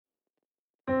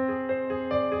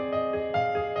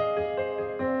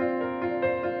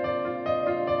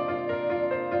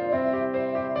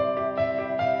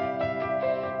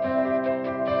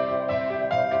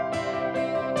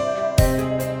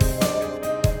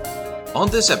On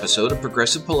this episode of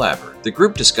Progressive Palaver, the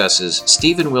group discusses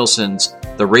Steven Wilson's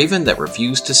The Raven That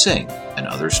Refused to Sing and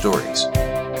Other Stories.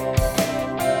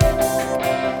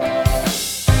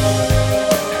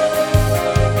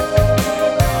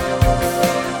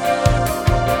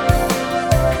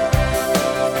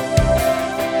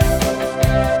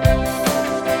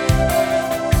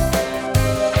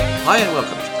 Hi and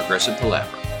welcome to Progressive Palaver,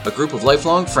 a group of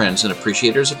lifelong friends and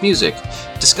appreciators of music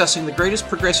discussing the greatest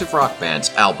progressive rock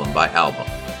bands album by album.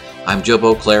 I'm Joe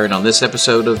Beauclair, and on this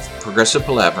episode of Progressive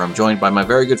Palaver, I'm joined by my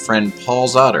very good friend Paul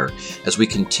Zotter as we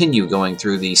continue going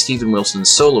through the Steven Wilson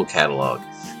solo catalog.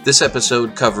 This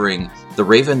episode covering The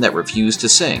Raven That Refused to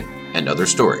Sing and Other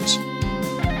Stories.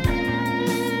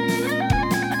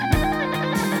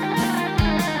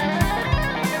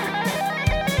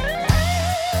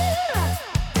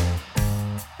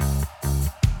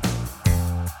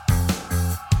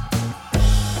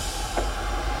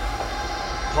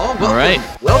 All right.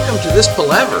 Welcome to this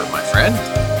palaver, my friend.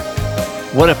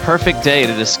 What a perfect day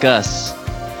to discuss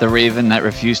The Raven That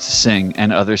Refused to Sing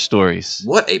and Other Stories.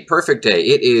 What a perfect day.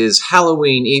 It is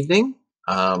Halloween evening.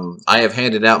 I have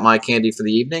handed out my candy for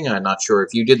the evening. I'm not sure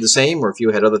if you did the same or if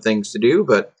you had other things to do,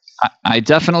 but... I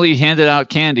definitely handed out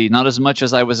candy, not as much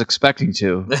as I was expecting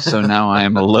to, so now I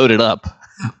am loaded up.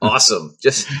 Awesome.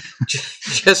 Just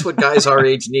what guys our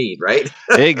age need, right?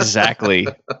 Exactly.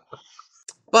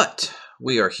 But...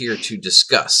 we are here to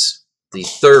discuss the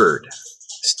third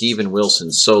Steven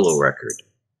Wilson solo record,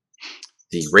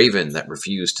 The Raven That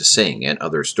Refused to Sing and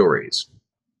Other Stories.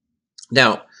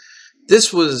 Now,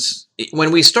 this was, when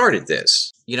we started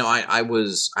this, you know, I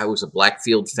was a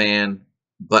Blackfield fan,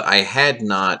 but I had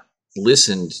not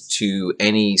listened to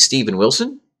any Steven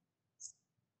Wilson.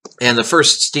 And the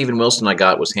first Steven Wilson I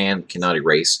got was Hand Cannot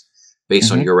Erase,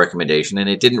 based on your recommendation, and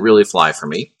it didn't really fly for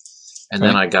me. And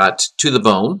then I got To the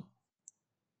Bone.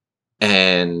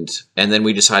 And then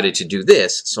we decided to do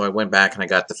this, so I went back and I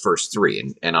got the first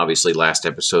three. And obviously last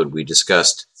episode we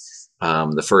discussed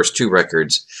the first two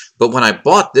records. But when I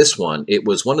bought this one, it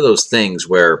was one of those things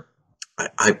where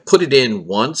I put it in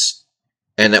once,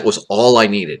 and that was all I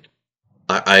needed.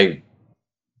 I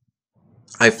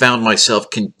found myself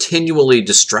continually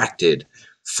distracted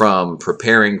from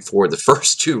preparing for the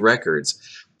first two records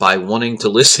by wanting to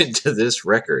listen to this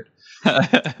record.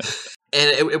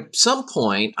 And at some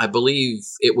point, I believe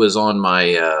it was on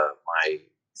my my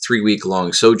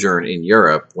 3-week-long sojourn in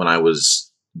Europe when I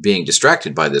was being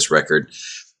distracted by this record,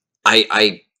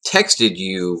 I texted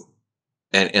you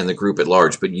and the group at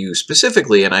large, but you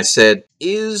specifically, and I said,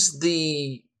 is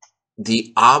the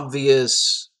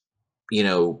obvious, you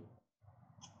know,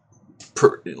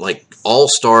 like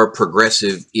all-star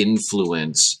progressive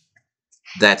influence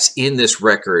that's in this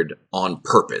record on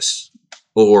purpose?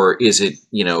 Or is it,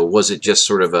 you know, was it just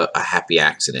sort of a happy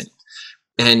accident?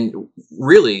 And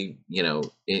really, you know,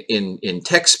 in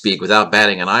tech speak, without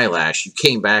batting an eyelash, you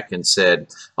came back and said,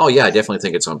 "Oh yeah, I definitely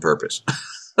think it's on purpose."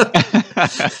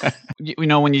 You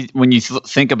know, when you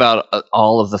think about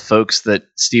all of the folks that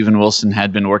Steven Wilson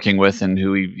had been working with and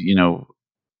who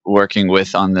working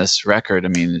with on this record, I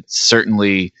mean, it's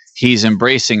certainly he's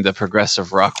embracing the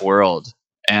progressive rock world.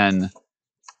 And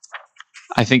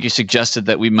I think you suggested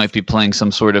that we might be playing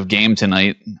some sort of game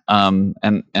tonight, and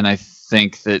I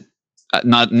think that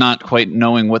not quite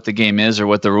knowing what the game is or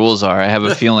what the rules are, I have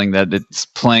a feeling that it's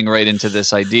playing right into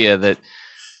this idea that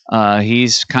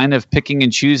he's kind of picking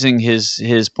and choosing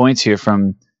his points here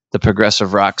from the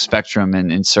progressive rock spectrum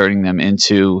and inserting them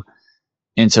into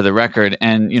the record,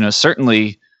 and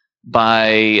certainly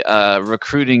by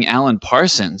recruiting Alan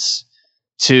Parsons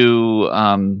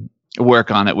to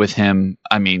work on it with him.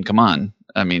 I mean, come on.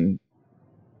 I mean,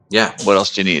 yeah. What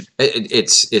else do you need?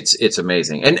 It's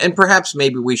amazing, and perhaps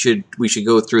maybe we should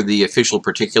go through the official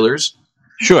particulars.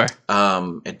 Sure.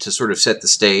 And to sort of set the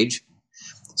stage.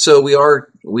 So we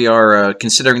are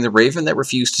considering The Raven That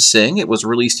Refused to Sing. It was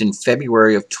released in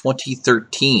February of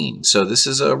 2013. So this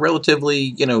is a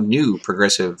relatively new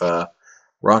progressive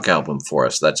rock album for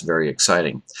us. That's very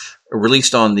exciting.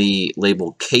 Released on the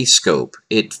label K-Scope.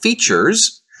 It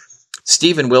features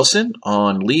Steven Wilson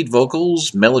on lead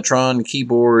vocals, mellotron,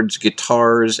 keyboards,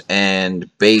 guitars, and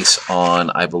bass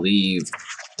on, I believe,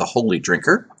 The Holy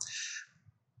Drinker.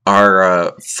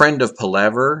 Our friend of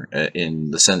Palaver,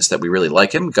 in the sense that we really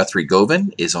like him, Guthrie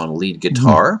Govan, is on lead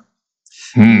guitar.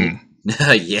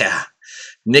 Yeah.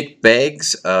 Nick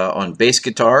Beggs on bass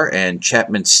guitar, and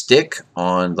Chapman Stick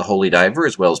on The Holy Diver,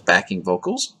 as well as backing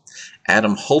vocals.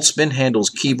 Adam Holtzman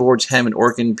handles keyboards, Hammond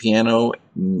organ, piano,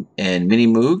 and mini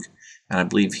moog. And I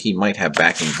believe he might have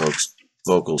backing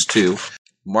vocals too.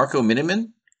 Marco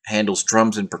Miniman handles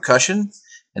drums and percussion.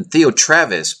 and Theo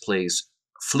Travis plays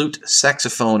flute,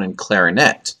 saxophone, and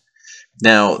clarinet.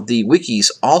 Now, the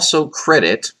wikis also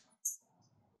credit,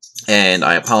 and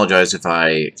I apologize if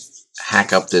I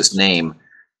hack up this name,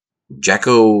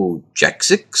 Jacko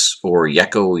Jeksix or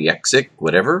Yakko Yeksik,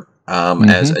 whatever,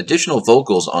 as additional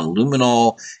vocals on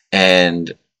Luminol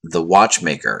and The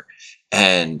Watchmaker.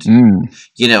 And,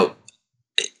 you know,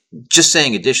 just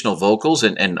saying additional vocals,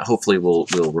 and hopefully we'll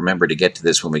remember to get to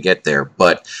this when we get there,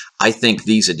 but I think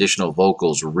these additional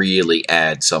vocals really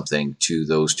add something to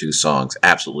those two songs.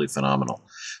 Absolutely phenomenal.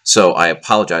 So I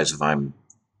apologize if I'm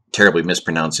terribly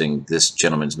mispronouncing this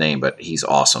gentleman's name, but he's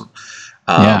awesome.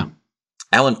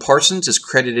 Alan Parsons is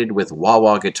credited with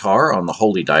wah-wah guitar on the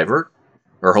Holy Diver.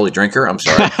 Or Holy Drinker, I'm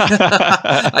sorry.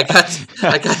 I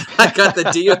got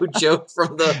the Dio joke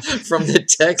from the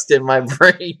text in my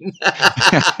brain.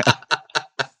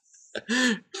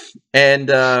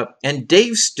 And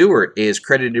Dave Stewart is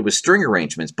credited with string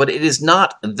arrangements, but it is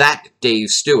not that Dave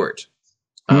Stewart.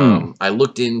 I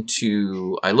looked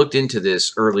into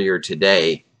this earlier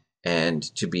today, and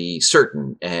to be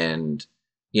certain, and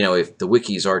you know, if the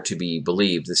wikis are to be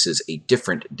believed, this is a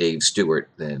different Dave Stewart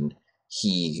than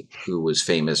he who was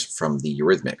famous from the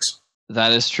Eurythmics.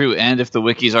 That is true. And if the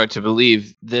wikis are to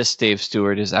believe, this Dave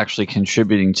Stewart is actually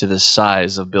contributing to the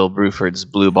size of Bill Bruford's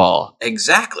Blue Ball.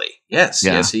 Exactly. Yes,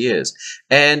 yes, he is.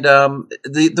 And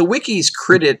the wikis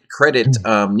credit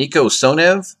Nico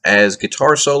Sonev as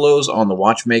guitar solos on The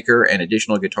Watchmaker and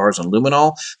additional guitars on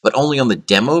Luminol, but only on the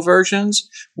demo versions,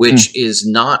 which is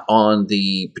not on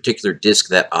the particular disc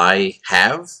that I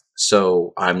have.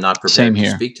 So I'm not prepared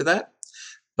to speak to that,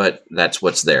 but that's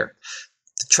what's there.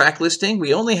 The track listing,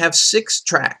 we only have 6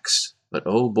 tracks. But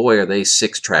oh boy, are they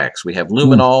 6 tracks. We have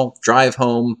Luminol, Drive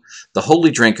Home, The Holy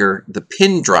Drinker, The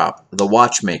Pin Drop, The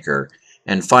Watchmaker,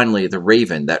 and finally The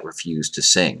Raven That Refused to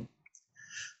Sing.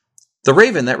 The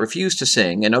Raven That Refused to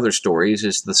Sing and Other Stories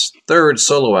is the 3rd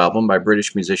solo album by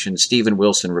British musician Steven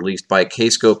Wilson, released by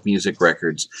K-Scope Music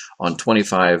Records on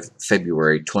 25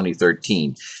 February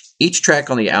 2013. Each track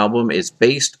on the album is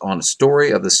based on a story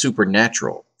of the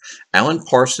supernatural. Alan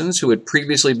Parsons, who had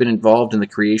previously been involved in the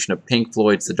creation of Pink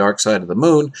Floyd's The Dark Side of the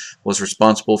Moon, was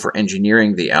responsible for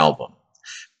engineering the album.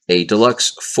 A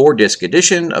deluxe 4-disc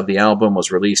edition of the album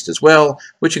was released as well,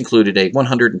 which included a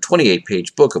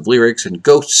 128-page book of lyrics and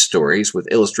ghost stories with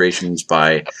illustrations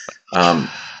by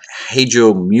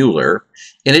Heijo Mueller.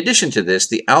 In addition to this,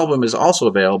 the album is also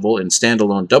available in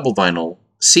standalone double vinyl,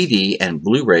 CD, and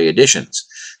Blu-ray editions.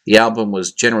 The album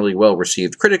was generally well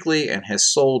received critically and has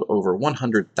sold over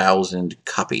 100,000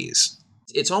 copies.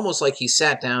 It's almost like he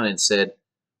sat down and said,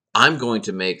 I'm going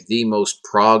to make the most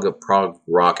prog of prog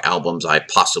rock albums I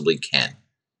possibly can.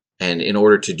 And in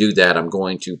order to do that, I'm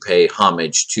going to pay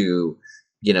homage to,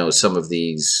 you know, some of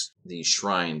these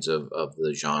shrines of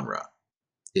the genre,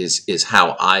 is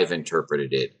how I've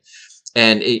interpreted it.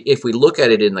 And if we look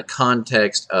at it in the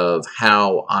context of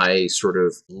how I sort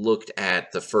of looked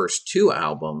at the first 2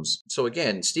 albums, so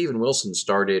again, Steven Wilson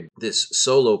started this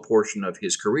solo portion of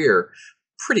his career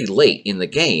pretty late in the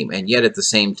game, and yet at the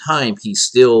same time, he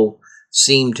still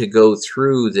seemed to go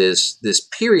through this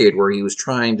period where he was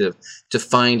trying to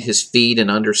find his feet and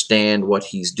understand what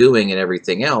he's doing and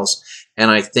everything else.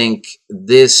 And I think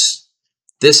this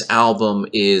album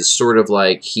is sort of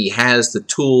like he has the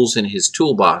tools in his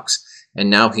toolbox, and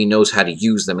now he knows how to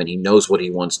use them, and he knows what he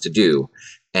wants to do.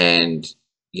 And,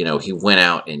 you know, he went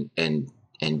out and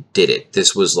did it.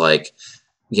 This was like,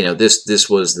 you know, this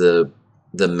was the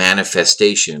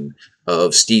manifestation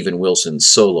of Steven Wilson's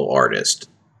solo artist,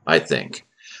 I think.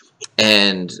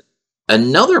 And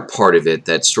another part of it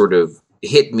that sort of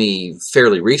hit me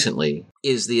fairly recently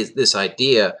is this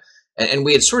idea, and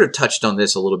we had sort of touched on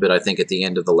this a little bit, I think, at the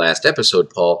end of the last episode,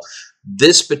 Paul.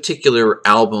 This particular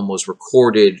album was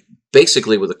recorded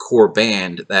basically with a core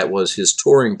band that was his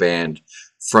touring band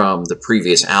from the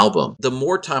previous album. The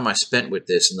more time I spent with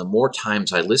this and the more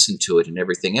times I listened to it and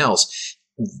everything else,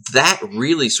 that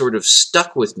really sort of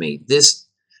stuck with me. This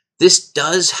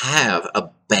does have a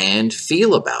band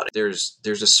feel about it.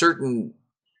 There's a certain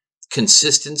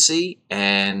consistency,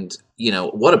 and you know,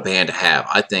 what a band to have.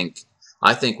 I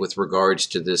think with regards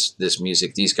to this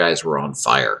music, these guys were on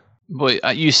fire. Boy,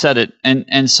 you said it.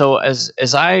 And so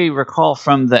as I recall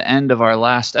from the end of our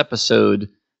last episode,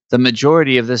 the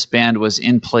majority of this band was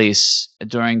in place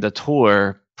during the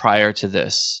tour prior to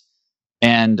this.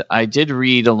 And I did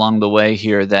read along the way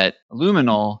here that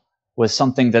Luminol was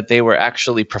something that they were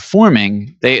actually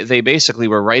performing. They basically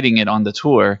were writing it on the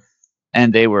tour,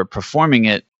 and they were performing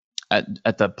it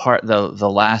at the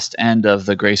last end of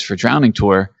the Grace for Drowning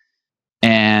tour.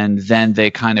 And then they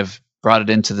kind of brought it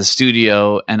into the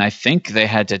studio, and I think they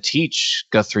had to teach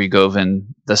Guthrie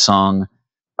Govan the song.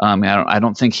 I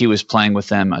don't think he was playing with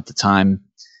them at the time,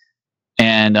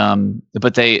 and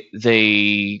but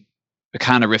they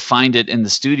kind of refined it in the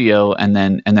studio and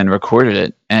then recorded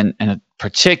it, and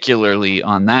particularly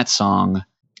on that song,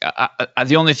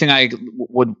 the only thing I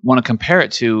would want to compare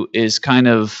it to is kind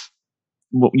of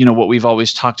what we've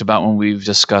always talked about when we've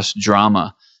discussed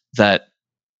drama, that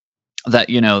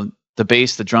the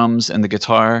bass, the drums, and the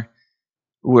guitar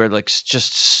were like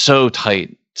just so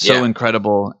tight, so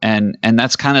incredible, and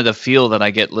that's kind of the feel that I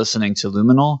get listening to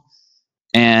Luminol.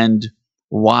 And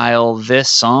while this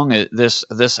song,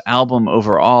 this album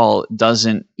overall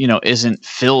isn't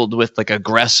filled with like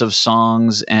aggressive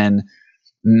songs and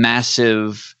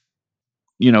massive,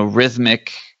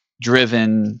 rhythmic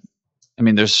driven. I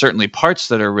mean, there's certainly parts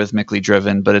that are rhythmically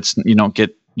driven, but it's you don't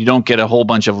get a whole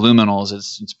bunch of Luminols.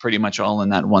 It's pretty much all in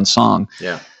that one song.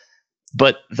 Yeah.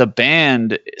 But the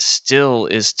band still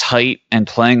is tight and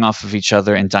playing off of each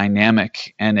other and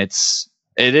dynamic, and it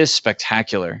is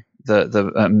spectacular.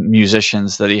 The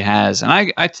musicians that he has, and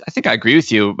I think I agree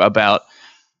with you about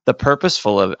the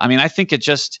purposeful of it. I mean, I think it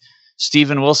just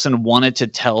Steven Wilson wanted to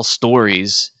tell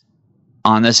stories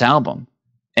on this album,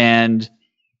 and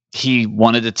he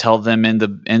wanted to tell them in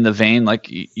the vein like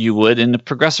you would in the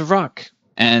progressive rock.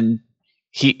 And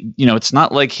he, it's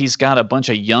not like he's got a bunch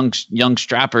of young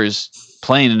strappers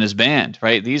playing in his band,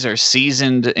 right? These are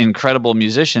seasoned, incredible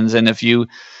musicians, and if you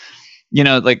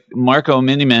like Marco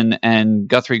Miniman and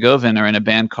Guthrie Govan are in a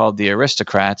band called the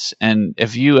Aristocrats. And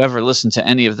if you ever listen to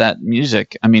any of that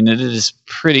music, I mean, it is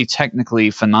pretty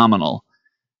technically phenomenal.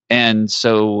 And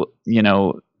so,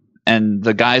 and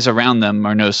the guys around them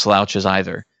are no slouches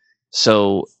either.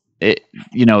 So,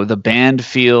 the band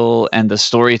feel and the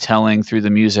storytelling through the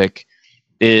music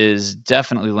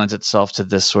definitely lends itself to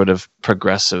this sort of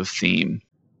progressive theme.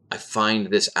 I find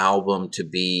this album to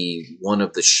be one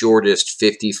of the shortest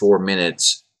 54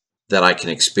 minutes that I can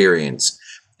experience.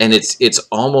 And it's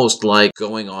almost like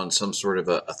going on some sort of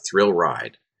a thrill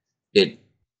ride. And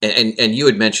you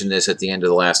had mentioned this at the end of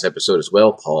the last episode as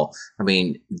well, Paul. I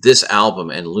mean, this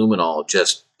album and Luminol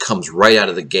just comes right out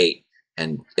of the gate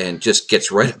and just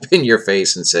gets right up in your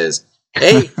face and says,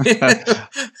 hey,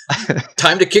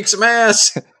 time to kick some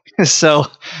ass. So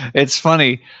it's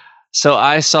funny. So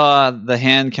I saw the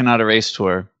Hand Cannot Erase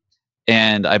tour,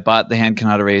 and I bought the Hand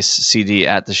Cannot Erase CD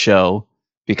at the show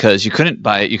because you couldn't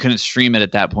buy it, you couldn't stream it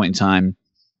at that point in time,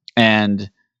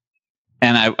 and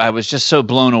I was just so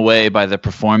blown away by the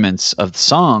performance of the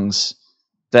songs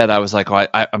that I was like, oh,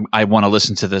 I want to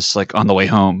listen to this like on the way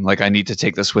home, like I need to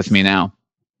take this with me now.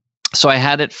 So I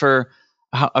had it for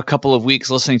a couple of weeks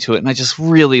listening to it, and I just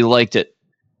really liked it.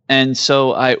 And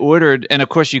so I ordered, and of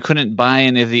course you couldn't buy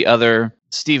any of the other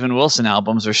Steven Wilson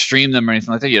albums or stream them or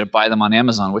anything like that. You had to buy them on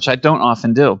Amazon, which I don't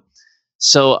often do.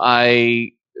 So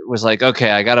I was like,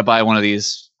 okay, I got to buy one of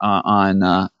these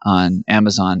on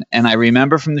Amazon. And I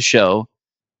remember from the show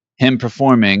him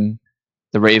performing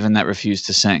The Raven That Refused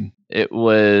to Sing. It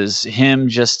was him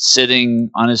just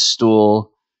sitting on his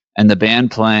stool and the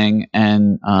band playing.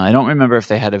 And I don't remember if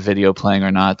they had a video playing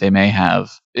or not. They may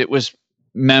have. It was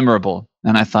memorable.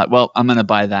 And I thought, well, I'm going to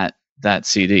buy that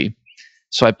CD.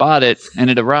 So I bought it, and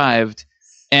it arrived,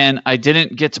 and I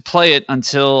didn't get to play it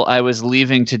until I was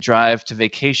leaving to drive to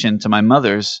vacation to my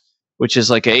mother's, which is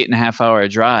like an 8.5 hour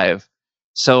drive.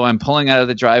 So I'm pulling out of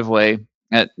the driveway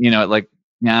at like,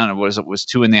 I don't know, what was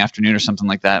 2 in the afternoon or something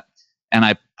like that. And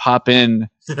I pop in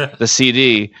the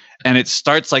CD, and it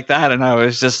starts like that. And I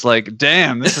was just like,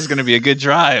 damn, this is going to be a good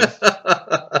drive.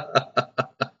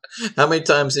 How many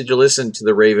times did you listen to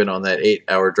The Raven on that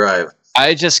 8-hour drive?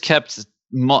 I just kept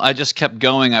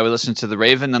going. I would listen to The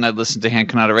Raven, then I'd listen to Hand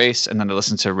Cannot Erase, and then I'd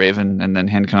listen to Raven, and then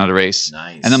Hand Cannot Erase.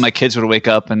 Nice. And then my kids would wake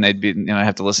up, and they'd be, I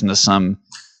have to listen to some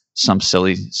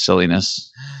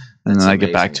silliness, and then I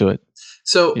get back to it.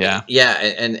 So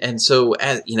and so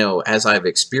as I've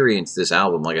experienced this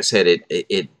album, like I said,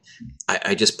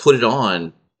 I just put it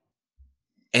on,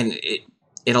 and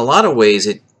in a lot of ways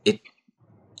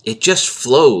it just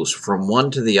flows from one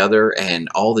to the other, and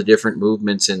all the different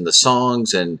movements in the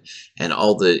songs and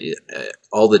all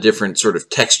the different sort of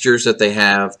textures that they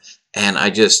have. And I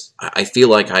feel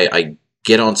like I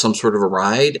get on some sort of a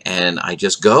ride and I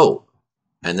just go.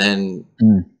 And then,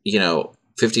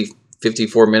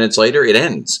 54 minutes later it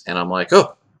ends. And I'm like,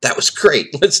 oh, that was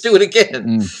great. Let's do it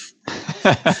again.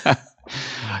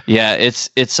 Yeah,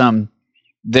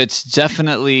 that's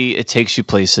definitely, it takes you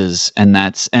places, and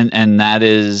that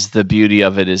is the beauty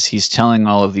of it, is he's telling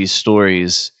all of these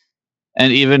stories.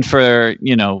 And even for,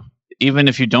 even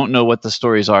if you don't know what the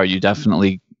stories are, you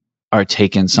definitely are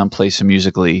taken someplace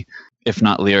musically, if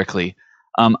not lyrically.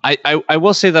 I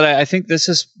will say that I think this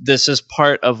is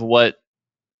part of what,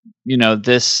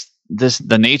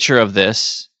 the nature of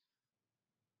this.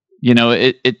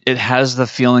 It has the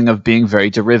feeling of being very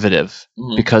derivative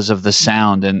because of the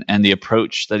sound and the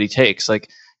approach that he takes. Like,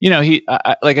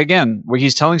 again, where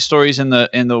he's telling stories in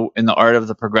the art of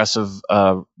the progressive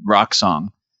rock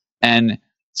song, and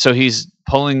so he's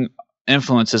pulling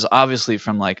influences obviously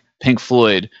from like Pink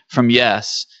Floyd, from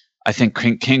Yes, I think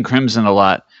King Crimson a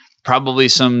lot, probably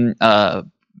some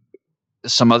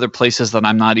other places that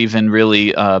I'm not even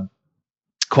really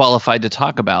qualified to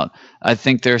talk about. I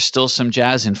think there's still some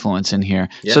jazz influence in here.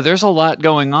 Yeah. So there's a lot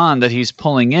going on that he's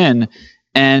pulling in,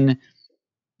 and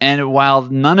while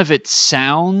none of it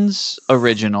sounds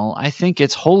original, I think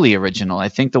it's wholly original. I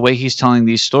think the way he's telling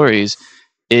these stories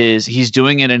is he's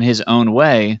doing it in his own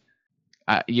way.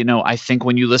 I think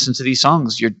when you listen to these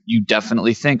songs, you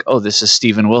definitely think, oh, this is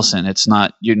Steven Wilson.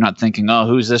 You're not thinking, oh,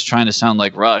 who's this trying to sound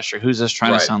like Rush, or who's this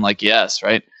trying to sound like Yes,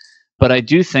 right? But I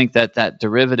do think that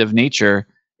derivative nature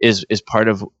is part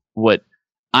of what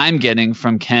I'm getting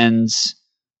from Ken's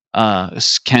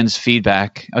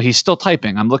feedback. Oh, he's still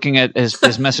typing. I'm looking at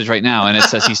his message right now, and it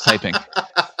says he's typing.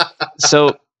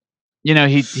 So,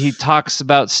 he talks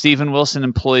about Steven Wilson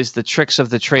employs the tricks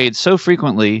of the trade so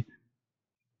frequently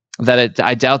that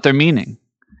I doubt their meaning.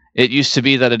 It used to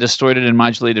be that a distorted and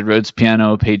modulated Rhodes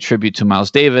piano paid tribute to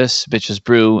Miles Davis, Bitches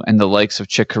Brew, and the likes of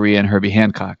Chick Corea and Herbie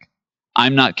Hancock.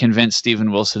 I'm not convinced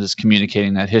Steven Wilson is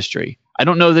communicating that history. I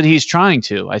don't know that he's trying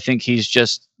to. I think he's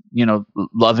just,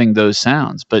 loving those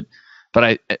sounds. But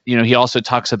he also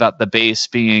talks about the bass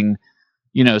being,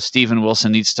 Steven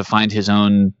Wilson needs to find his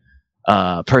own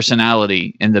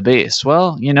personality in the bass.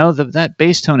 Well, that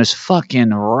bass tone is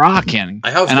fucking rocking.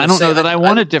 I don't know that I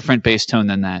want a different bass tone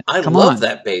than that. I love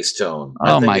that bass tone.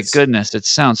 Oh my goodness, it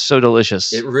sounds so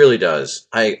delicious. It really does.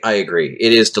 I agree.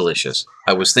 It is delicious.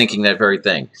 I was thinking that very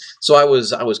thing. So I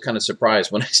was kind of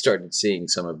surprised when I started seeing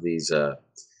some of these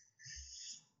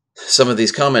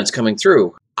comments coming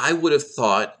through. I would have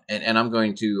thought, and I'm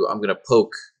going to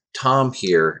poke Tom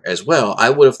here as well. I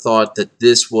would have thought that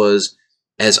this was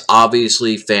as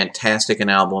obviously fantastic an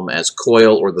album as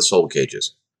Coil or the Soul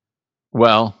Cages.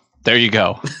 Well, there you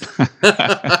go.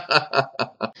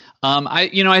 I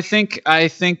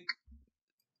think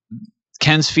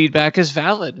Ken's feedback is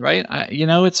valid, right?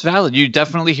 It's valid. You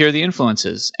definitely hear the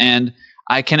influences, and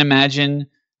I can imagine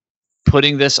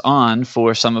putting this on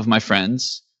for some of my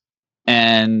friends,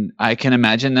 and I can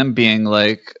imagine them being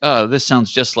like, "Oh, this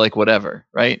sounds just like whatever,"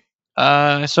 right?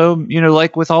 So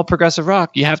like with all progressive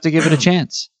rock, you have to give it a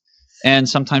chance, and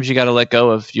sometimes you got to let go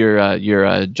of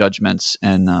your judgments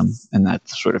and that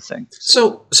sort of thing.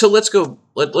 So let's go.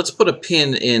 Let's put a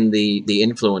pin in the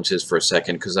influences for a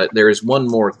second, because there is one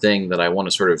more thing that I want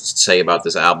to sort of say about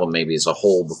this album, maybe as a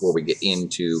whole, before we get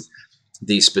into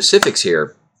the specifics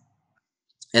here,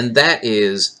 and that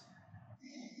is,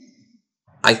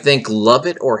 I think, love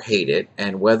it or hate it,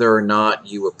 and whether or not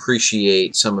you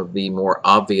appreciate some of the more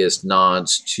obvious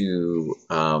nods to,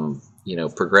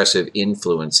 progressive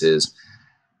influences,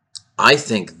 I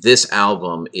think this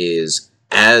album is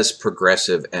as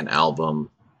progressive an album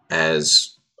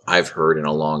as I've heard in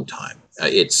a long time.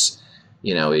 It's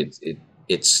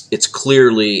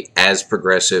clearly as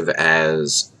progressive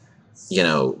as,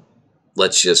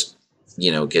 let's just,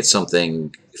 get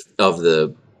something of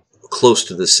the close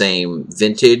to the same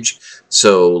vintage.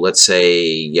 So let's say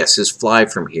Yes's Fly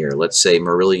From Here. Let's say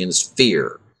Marillion's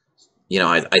Fear.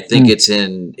 I think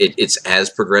it's as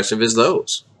progressive as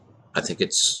those. I think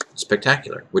it's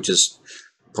spectacular, which is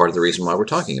part of the reason why we're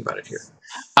talking about it here.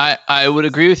 I would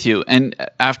agree with you. And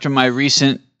after my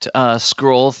recent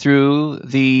scroll through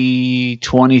the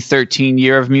 2013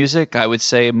 year of music, I would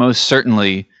say most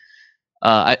certainly,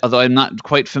 although I'm not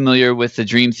quite familiar with the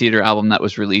Dream Theater album that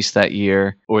was released that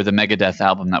year, or the Megadeth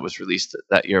album that was released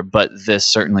that year, but this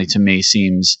certainly to me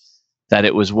seems that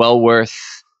it was well worth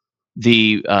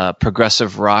the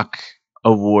Progressive Rock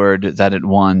Award that it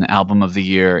won, Album of the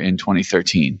Year in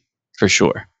 2013, for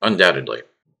sure. Undoubtedly.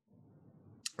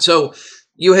 So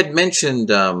you had mentioned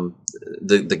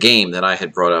the game that I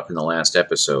had brought up in the last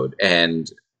episode,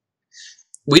 and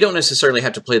we don't necessarily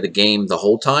have to play the game the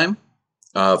whole time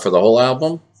for the whole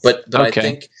album, but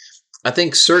okay. I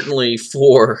think certainly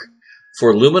for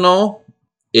Luminol,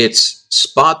 it's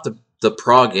Spot the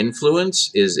Prog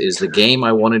Influence is the game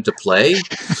I wanted to play.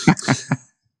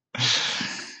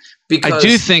 Because I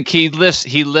do think he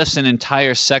lifts an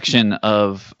entire section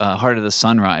of Heart of the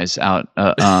Sunrise out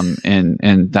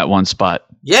in that one spot.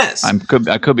 Yes,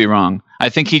 I could be wrong. I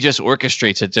think he just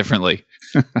orchestrates it differently.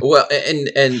 Well,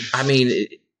 and I mean,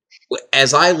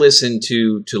 as I listen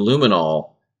to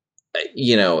Luminol,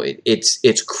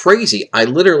 it's crazy. I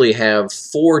literally have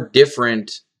four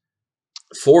different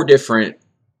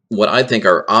what I think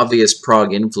are obvious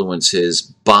prog influences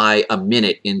by a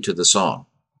minute into the song.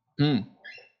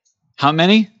 How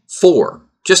many? 4,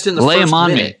 just in the Lay first them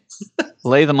on minute. me.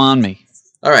 Lay them on me.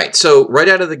 All right, so right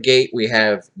out of the gate, we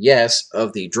have Yes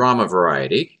of the drama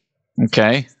variety.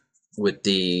 Okay. With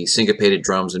the syncopated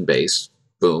drums and bass.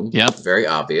 Boom. Yep. Very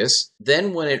obvious.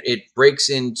 Then when it breaks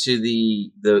into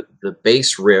the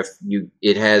bass riff,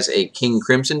 it has a King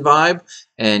Crimson vibe,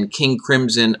 and King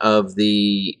Crimson of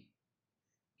the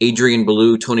Adrian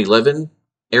Belew, Tony Levin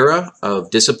era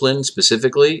of Discipline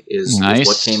specifically is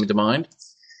what came to mind.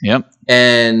 Yep.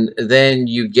 And then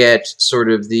you get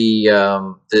sort of the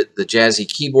jazzy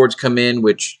keyboards come in,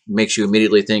 which makes you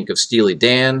immediately think of Steely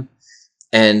Dan.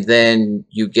 And then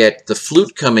you get the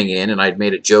flute coming in, and I'd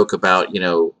made a joke about,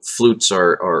 flutes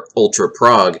are ultra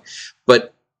prog,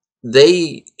 but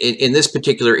they, in this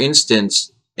particular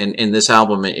instance, in this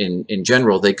album in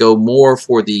general, they go more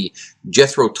for the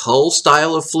Jethro Tull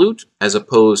style of flute as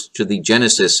opposed to the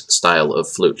Genesis style of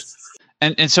flute.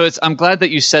 And so I'm glad that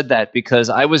you said that, because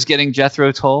I was getting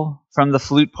Jethro Tull from the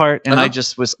flute part, and I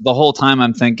just was, the whole time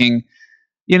I'm thinking,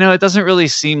 it doesn't really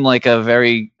seem like a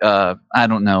very,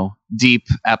 deep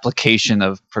application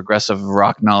of progressive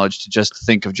rock knowledge to just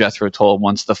think of Jethro Tull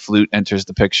once the flute enters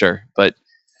the picture. But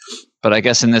I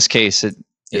guess in this case,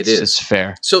 it's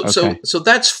fair. So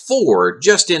that's 4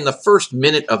 just in the first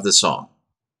minute of the song.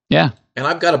 Yeah. And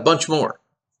I've got a bunch more.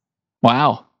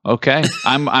 Wow. Okay.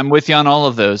 I'm with you on all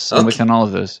of those. I'm with you on all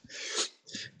of those.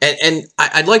 And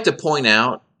I'd like to point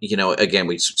out, again,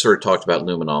 we sort of talked about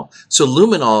Luminol. So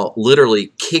Luminol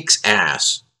literally kicks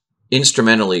ass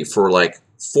instrumentally for like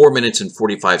 4 minutes and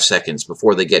 45 seconds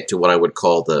before they get to what I would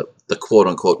call the quote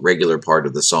unquote regular part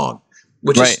of the song,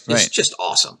 which is just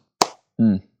awesome.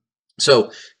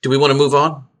 So do we want to move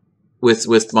on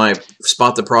with my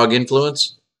Spot the Prog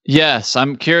influence? Yes.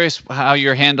 I'm curious how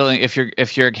you're handling, if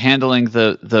you're handling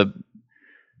the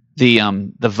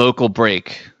vocal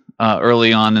break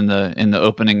early on in the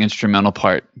opening instrumental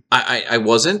part. I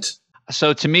wasn't.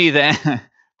 So to me, that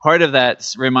part of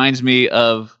that reminds me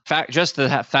of just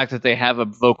the fact that they have a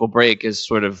vocal break is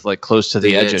sort of like close to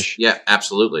the edge. Yeah,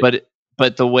 absolutely.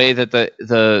 But the way that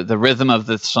the rhythm of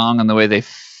the song and the way they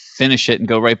finish it and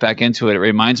go right back into it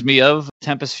reminds me of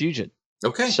Tempest Fugit.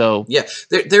 Okay. So yeah,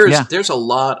 there's a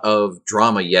lot of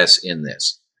drama in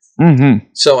this. Mm-hmm.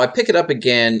 So I pick it up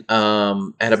again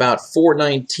at about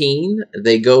 4:19.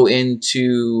 They go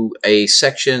into a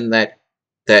section that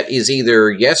is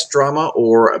either drama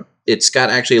or it's got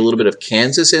actually a little bit of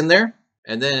Kansas in there.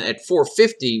 And then at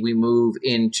 4:50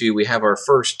 we have our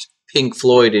first Pink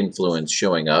Floyd influence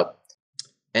showing up.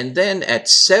 And then at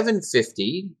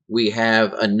 7:50 we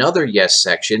have another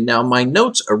section. Now my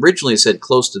notes originally said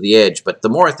Close to the Edge, but the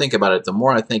more I think about it, the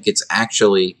more I think it's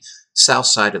actually South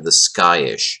Side of the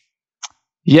Sky-ish.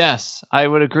 Yes, I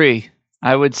would agree.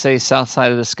 I would say South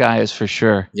Side of the Sky is for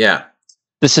sure. Yeah.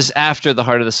 This is after the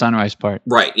Heart of the Sunrise part.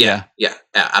 Right, yeah,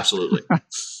 absolutely.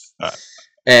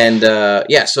 And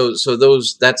so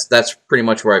that's pretty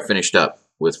much where I finished up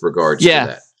with regards to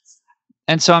that.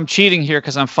 And so I'm cheating here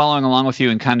because I'm following along with you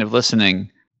and kind of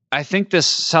listening. I think this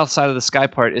South Side of the Sky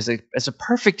part is a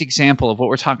perfect example of what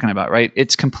we're talking about, right?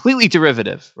 It's completely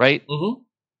derivative, right? Mm-hmm.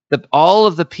 All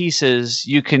of the pieces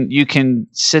you can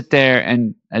sit there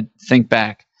and think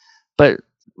back, but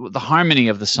the harmony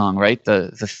of the song, right?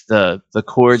 The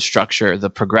chord structure, the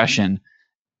progression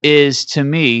is, to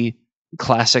me,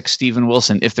 classic Steven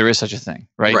Wilson, if there is such a thing,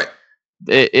 right? Right.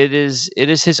 It is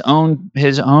his own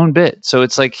bit. So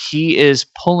it's like he is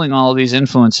pulling all of these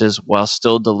influences while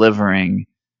still delivering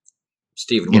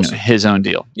Steven Wilson, his own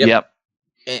deal. Yep.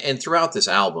 And throughout this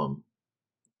album,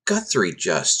 Guthrie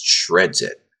just shreds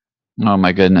it. Oh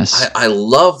my goodness! I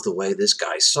love the way this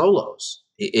guy solos.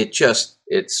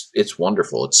 It's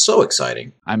wonderful. It's so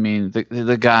exciting. I mean,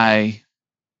 the guy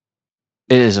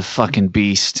is a fucking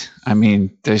beast. I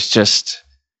mean, there's just.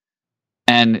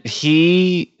 And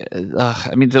he,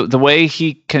 the way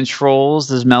he controls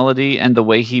his melody and the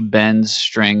way he bends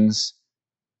strings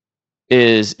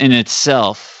is in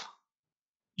itself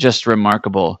just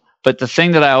remarkable. But the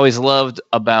thing that I always loved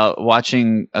about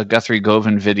watching Guthrie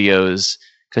Govan videos,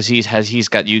 because he's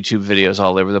got YouTube videos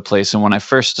all over the place, and when I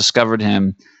first discovered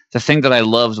him, the thing that I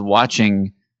loved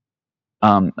watching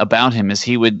about him is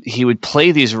he would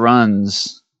play these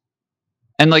runs.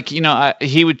 And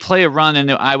he would play a run,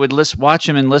 and I would watch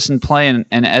him and listen play, and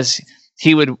as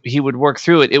he would work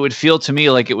through it, it would feel to me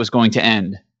like it was going to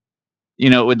end.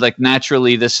 it would like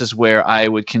naturally, this is where I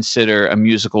would consider a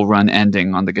musical run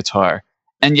ending on the guitar.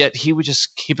 And yet he would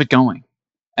just keep it going.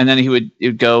 And then it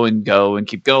would go and go and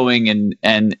keep going.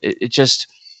 And it just,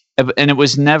 and it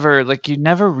was never like, you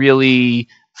never really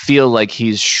feel like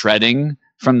he's shredding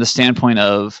from the standpoint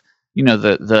of,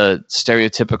 the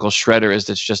stereotypical shredder is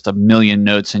it's just a million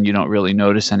notes and you don't really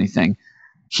notice anything.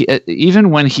 Even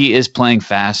when he is playing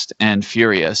fast and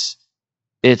furious,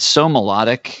 it's so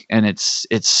melodic and it's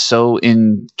so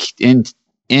in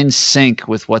sync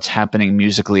with what's happening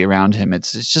musically around him.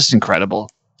 It's just incredible.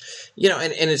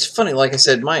 And it's funny. Like I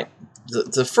said,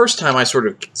 the first time I sort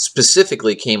of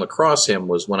specifically came across him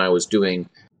was when I was doing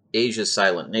Asia's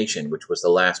Silent Nation, which was the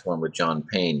last one with John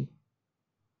Payne,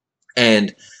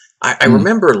 and I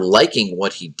remember liking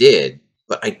what he did,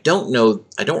 but I don't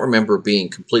remember being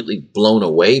completely blown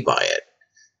away by it.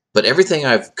 But everything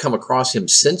I've come across him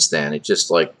since then, it just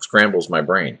like scrambles my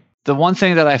brain. The one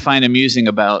thing that I find amusing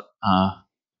about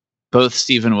both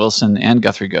Steven Wilson and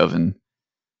Guthrie Govan,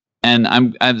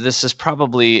 and this is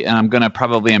probably, and I'm going to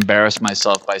probably embarrass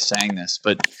myself by saying this,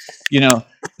 but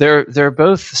they're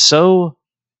both so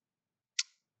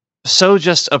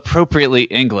just appropriately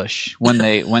English when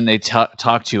they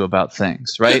talk to you about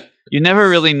things, right? You never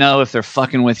really know if they're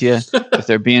fucking with you, if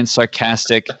they're being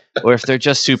sarcastic, or if they're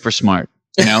just super smart.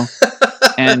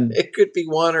 And it could be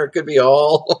one or it could be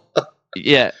all.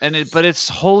 Yeah, but it's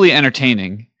wholly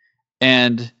entertaining,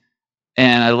 and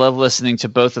I love listening to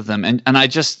both of them. And I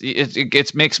just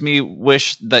it makes me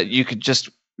wish that you could just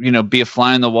be a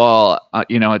fly on the wall,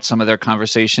 at some of their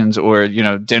conversations or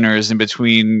dinners in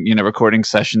between recording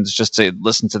sessions, just to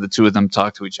listen to the two of them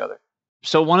talk to each other.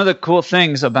 So one of the cool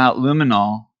things about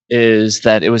Luminol is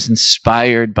that it was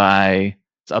inspired by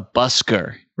a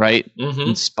busker. Right? Mm-hmm.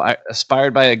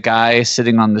 Inspired by a guy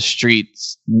sitting on the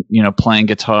streets, playing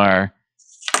guitar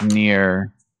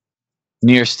near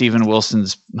Steven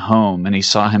Wilson's home, and he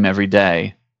saw him every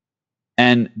day.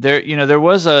 And there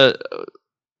was a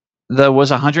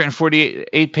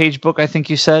 148-page book, I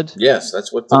think you said. Yes,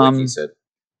 that's what the wiki said.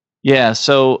 Yeah,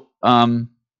 so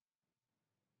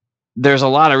there's a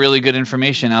lot of really good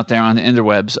information out there on the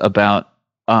interwebs about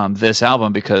this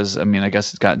album, because I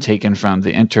guess it's gotten taken from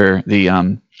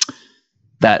that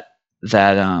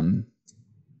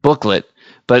booklet.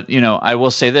 But I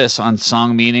will say this, on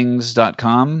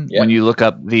songmeanings.com, when you look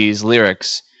up these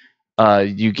lyrics,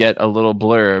 you get a little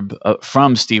blurb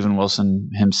from Steven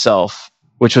Wilson himself,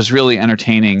 which was really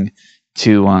entertaining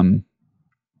to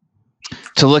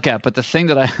look at. But the thing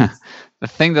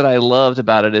that I loved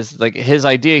about it is, like, his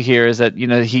idea here is that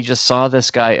he just saw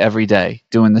this guy every day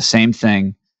doing the same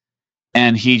thing,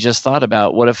 and he just thought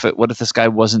about what if this guy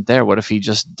wasn't there? What if he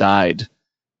just died?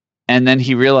 And then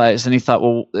he realized, and he thought,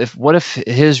 well, what if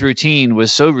his routine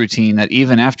was so routine that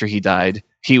even after he died,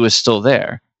 he was still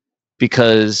there?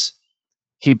 Because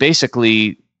he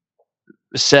basically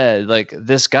said, like,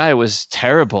 this guy was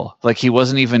terrible. Like, he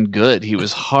wasn't even good. He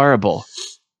was horrible.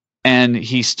 And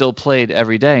he still played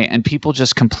every day, and people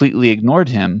just completely ignored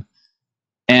him.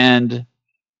 And,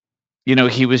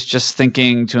 he was just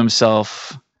thinking to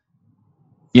himself,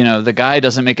 the guy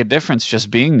doesn't make a difference just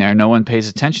being there. No one pays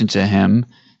attention to him.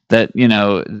 That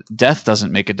death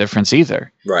doesn't make a difference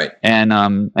either, right?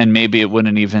 And maybe it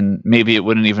wouldn't even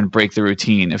break the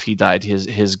routine. If he died,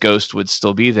 his ghost would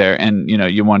still be there, and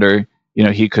you wonder,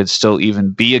 he could still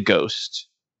even be a ghost.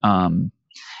 And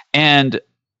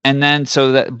then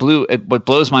so what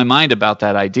blows my mind about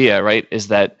that idea, right, is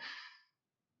that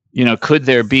could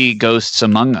there be ghosts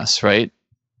among us, right?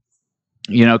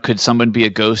 Could someone be a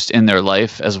ghost in their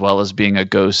life as well as being a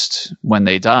ghost when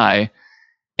they die?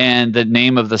 And the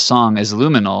name of the song is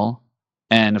Luminol.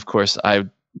 And of course, I,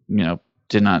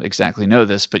 did not exactly know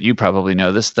this, but you probably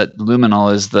know this, that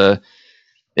luminol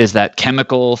is that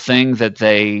chemical thing that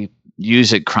they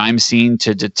use at crime scene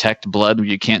to detect blood.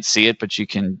 You can't see it, but you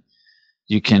can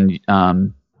use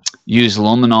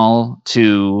luminol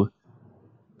to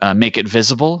make it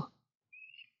visible.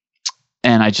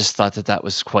 And I just thought that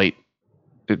was quite.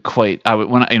 When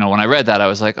I read that, I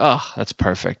was like, oh, that's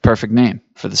perfect name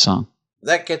for the song.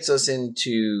 That gets us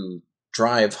into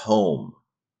Drive Home.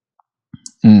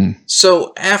 Mm.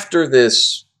 So after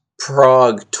this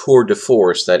Prague tour de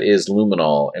force that is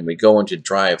Luminol, and we go into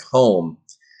Drive Home,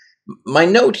 my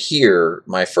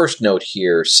first note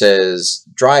here says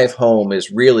Drive Home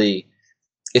is really,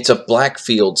 it's a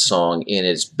Blackfield song in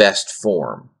its best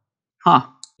form. Huh.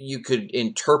 You could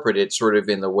interpret it sort of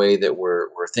in the way that we're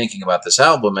thinking about this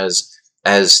album as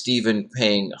Steven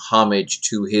paying homage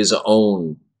to his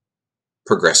own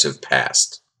progressive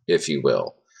past, if you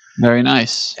will. Very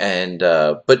nice. And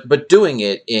but doing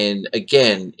it in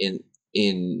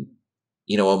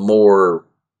a more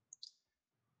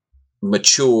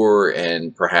mature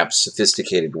and perhaps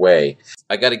sophisticated way.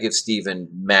 I got to give Steven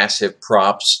massive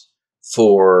props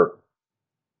for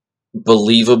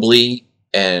believably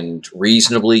and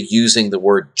reasonably using the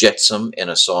word jetsam in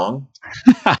a song.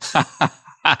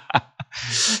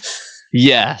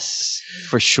 Yes,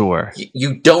 for sure.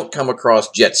 You don't come across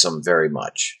jetsam very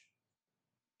much.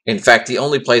 In fact, the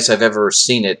only place I've ever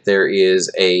seen it, there's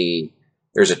a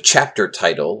chapter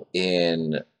title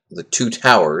in The Two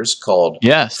Towers called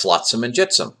Flotsam and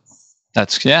Jetsam.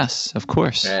 Yes, of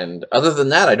course. And other than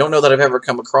that, I don't know that I've ever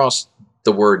come across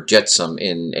the word jetsam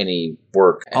in any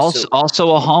work.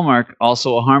 Also a hallmark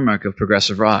of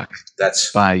progressive rock.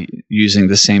 That's by using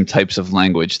the same types of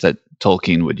language that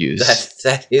Tolkien would use.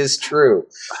 That is true.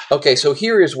 Okay, so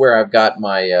here is where I've got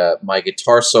my my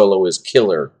guitar solo is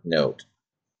killer note.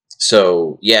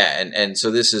 So yeah, and so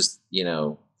this is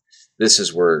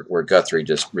where Guthrie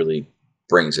just really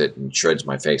brings it and shreds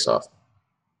my face off.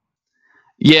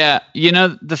 Yeah,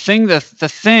 the thing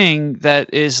that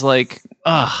is like,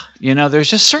 there's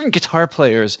just certain guitar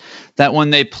players that when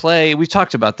they play, we've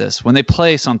talked about this, when they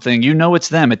play something, it's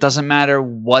them. It doesn't matter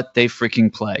what they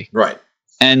freaking play. Right.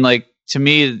 And like, to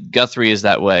me, Guthrie is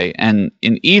that way. And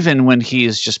even when he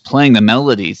is just playing the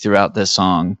melody throughout this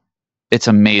song, it's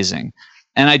amazing.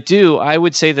 And I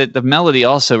would say that the melody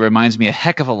also reminds me a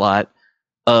heck of a lot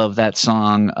of that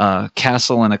song,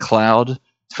 Castle in a Cloud,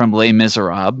 from Les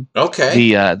Miserables.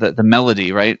 Okay. The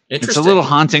melody, right? It's a little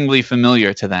hauntingly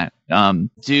familiar to that.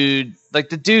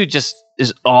 The dude just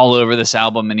is all over this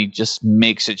album, and he just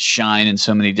makes it shine in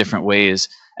so many different ways.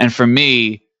 And for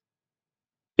me,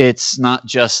 it's not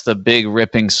just the big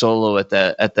ripping solo at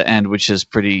the end, which is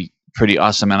pretty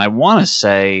awesome. And I want to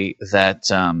say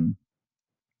that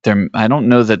I don't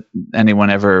know that anyone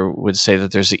ever would say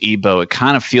that there's an EBow. It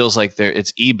kind of feels like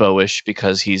it's EBow-ish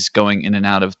because he's going in and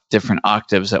out of different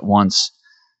octaves at once.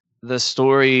 The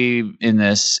story in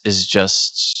this is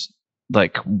just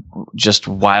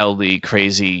wildly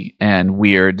crazy and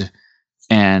weird.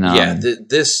 And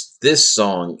this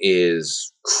song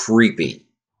is creepy.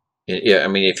 Yeah, I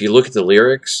mean, if you look at the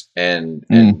lyrics and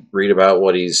read about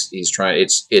what he's trying,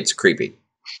 it's creepy.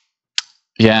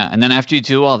 Yeah, and then after you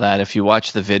do all that, if you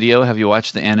watch the video, have you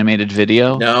watched the animated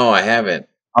video? No, I haven't.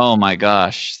 Oh my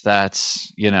gosh,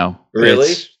 that's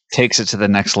really takes it to the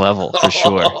next level for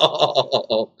sure.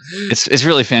 It's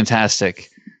really fantastic.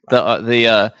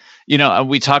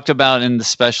 We talked about in the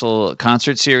special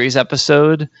concert series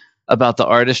episode about the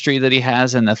artistry that he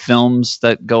has and the films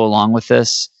that go along with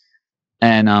this,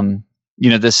 and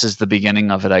this is the beginning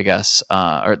of it, I guess,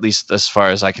 or at least as far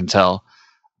as I can tell.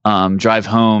 Drive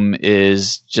Home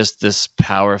is just this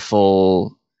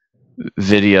powerful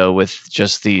video with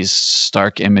just these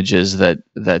stark images that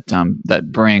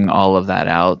bring all of that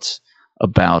out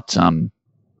about him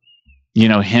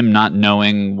not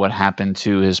knowing what happened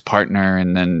to his partner,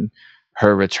 and then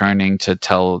her returning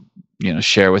to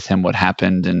share with him what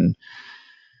happened. And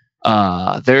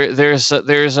there's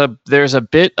a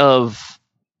bit of,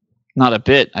 not a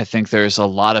bit, I think there's a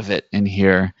lot of it in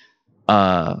here.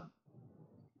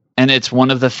 And it's one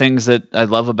of the things that I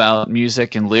love about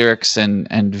music and lyrics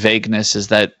and vagueness is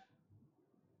that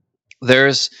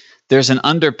there's an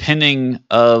underpinning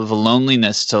of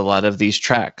loneliness to a lot of these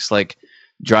tracks. Like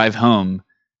Drive Home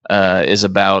is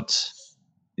about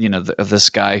this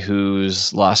guy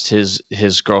who's lost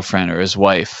his girlfriend or his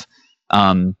wife.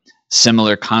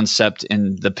 Similar concept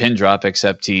in The Pin Drop,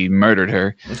 except he murdered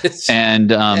her.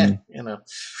 And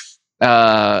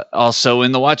also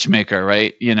in The Watchmaker,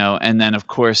 right? And then of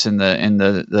course in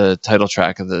the title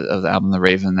track of the album, The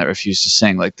Raven That Refused to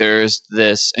Sing. Like there's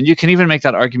this, and you can even make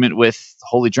that argument with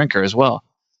Holy Drinker as well.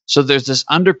 So there's this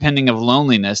underpinning of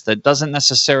loneliness that doesn't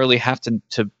necessarily have to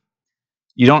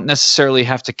you don't necessarily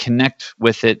have to connect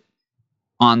with it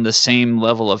on the same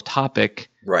level of topic,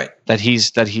 right? That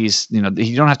he's you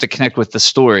don't have to connect with the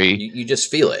story. You just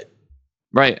feel it.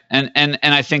 Right. And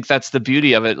I think that's the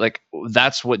beauty of it. Like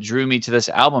that's what drew me to this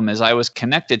album, is I was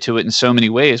connected to it in so many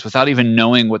ways without even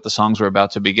knowing what the songs were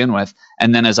about to begin with.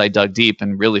 And then as I dug deep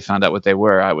and really found out what they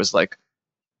were, I was like,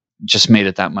 just made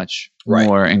it that much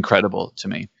more incredible to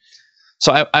me.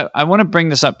 So I want to bring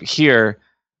this up here.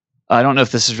 I don't know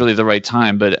if this is really the right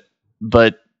time,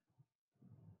 but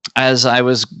as I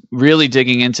was really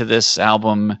digging into this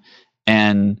album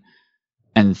and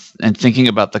thinking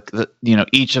about the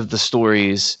each of the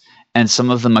stories and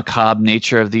some of the macabre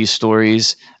nature of these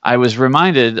stories, I was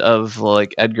reminded of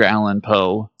like Edgar Allan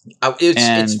Poe.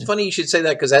 It's funny you should say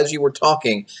that, because as you were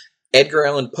talking, Edgar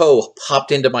Allan Poe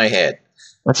popped into my head.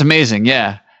 That's amazing.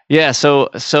 Yeah. So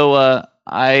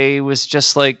I was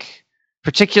just like,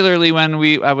 particularly when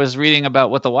I was reading about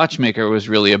what the Watchmaker was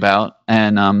really about,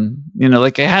 and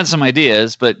like I had some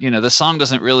ideas, but the song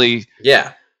doesn't really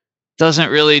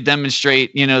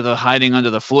demonstrate the hiding under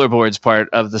the floorboards part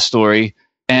of the story,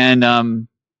 and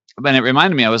it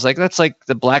reminded me, I was like, that's like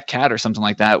the Black Cat or something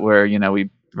like that, where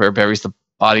where buries the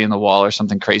body in the wall or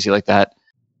something crazy like that.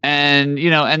 And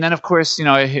and then of course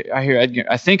I hear Edgar,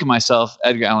 I think of myself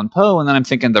Edgar Allan Poe, and then I'm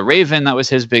thinking The Raven, that was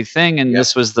his big thing, and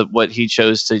this was what he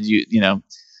chose to do.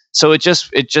 So it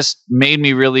just made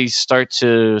me really start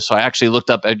to. So I actually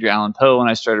looked up Edgar Allan Poe and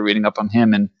I started reading up on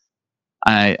him, and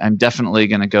I'm definitely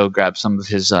going to go grab some of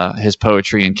his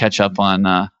poetry and catch up on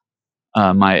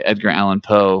my Edgar Allan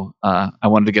Poe. I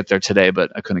wanted to get there today,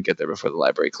 but I couldn't get there before the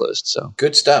library closed. So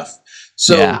good stuff.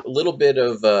 So a little bit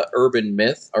of urban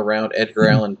myth around Edgar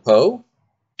Allan Poe.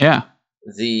 Yeah.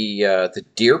 The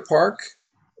Deer Park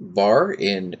bar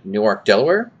in Newark,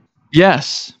 Delaware.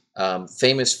 Yes.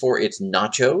 Famous for its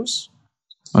nachos.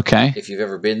 Okay. If you've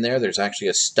ever been there, there's actually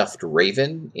a stuffed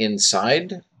raven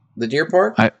inside the Deer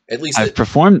Park. I've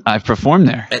performed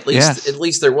there. At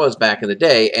least there was back in the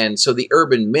day. And so the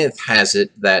urban myth has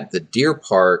it that the Deer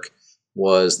Park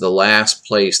was the last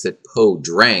place that Poe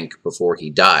drank before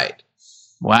he died.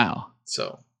 Wow.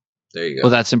 So there you go.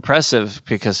 Well, that's impressive,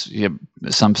 because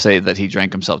some say that he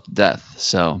drank himself to death.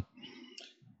 So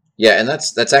yeah, and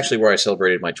that's actually where I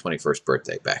celebrated my 21st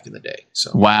birthday back in the day. So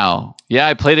wow. Yeah,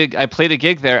 I played a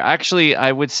gig there. Actually,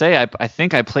 I would say I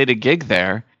think I played a gig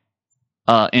there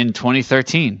in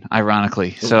 2013,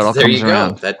 ironically. So it all comes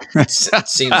around. That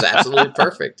seems absolutely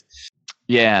perfect.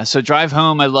 Yeah. So Drive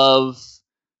Home, I love.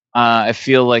 I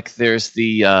feel like there's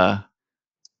the,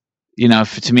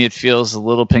 to me it feels a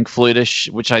little Pink Floydish,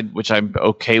 which I'm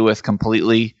okay with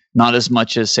completely. Not as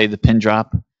much as, say, the Pin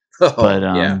Drop, but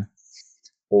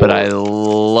I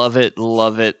love it,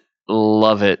 love it,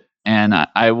 love it. And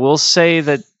I will say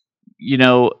that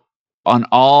on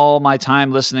all my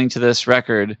time listening to this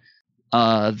record,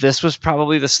 this was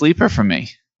probably the sleeper for me.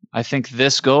 I think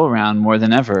this go around more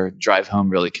than ever, Drive Home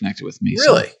really connected with me.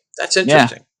 Really? So, that's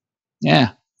interesting. Yeah.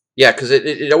 Yeah, because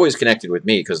it always connected with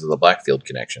me because of the Blackfield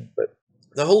connection. But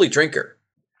The Holy Drinker,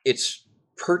 it's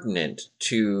pertinent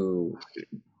to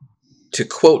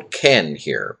quote Ken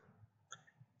here,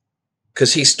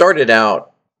 because he started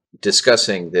out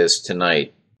discussing this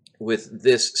tonight with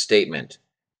this statement: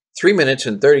 3 minutes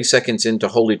and 30 seconds into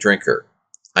Holy Drinker,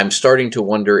 I'm starting to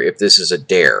wonder if this is a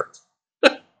dare.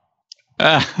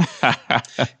 And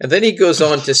then he goes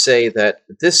on to say that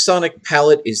this sonic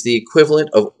palette is the equivalent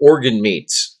of organ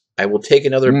meats. I will take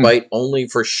another bite only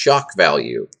for shock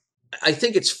value. I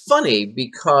think it's funny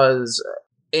because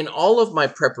in all of my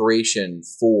preparation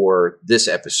for this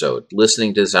episode,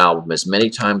 listening to this album as many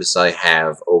times as I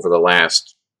have over the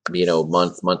last,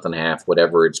 month and a half,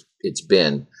 whatever it's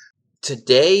been,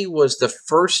 today was the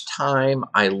first time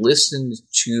I listened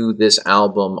to this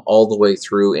album all the way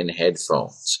through in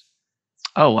headphones.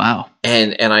 Oh, wow.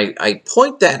 And I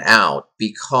point that out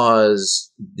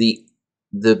because the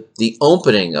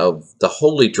opening of The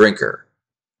Holy Drinker,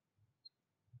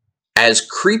 as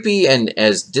creepy and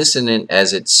as dissonant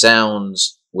as it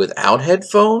sounds without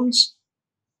headphones,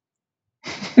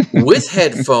 with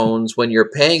headphones, when you're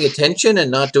paying attention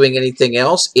and not doing anything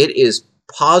else, it is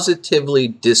positively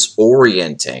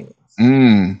disorienting.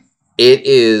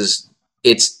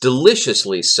 It's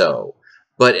deliciously so.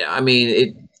 But I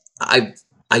mean,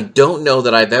 I don't know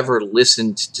that I've ever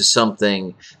listened to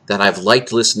something that I've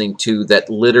liked listening to that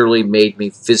literally made me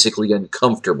physically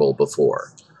uncomfortable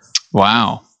before.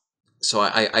 Wow. So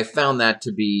I found that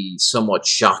to be somewhat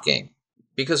shocking,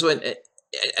 because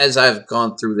as I've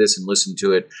gone through this and listened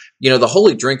to it, The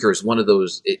Holy Drinker is one of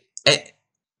those,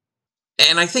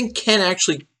 and I think Ken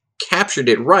actually captured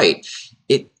it right.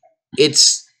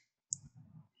 It's,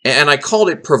 and I called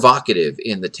it provocative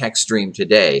in the text stream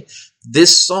today.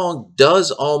 This song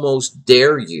does almost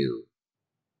dare you.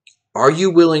 Are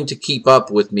you willing to keep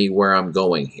up with me where I'm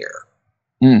going here?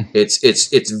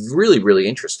 It's really, really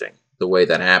interesting the way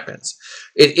that happens.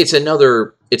 It's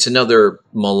another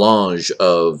melange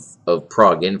of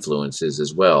prog influences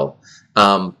as well.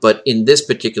 But in this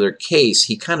particular case,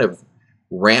 he kind of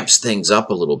ramps things up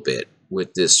a little bit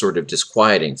with this sort of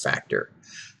disquieting factor.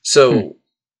 So,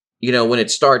 when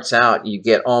it starts out, you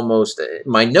get almost,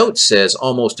 my note says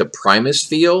almost a Primus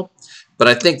feel, but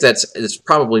I think it's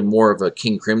probably more of a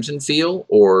King Crimson feel,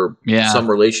 or some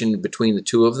relation between the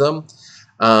two of them.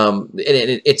 And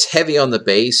it's heavy on the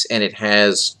bass, and it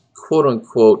has, quote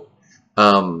unquote,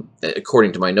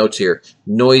 according to my notes here,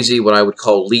 noisy, what I would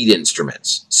call lead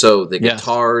instruments. So the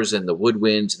guitars and the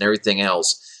woodwinds and everything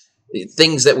else,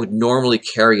 things that would normally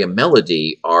carry a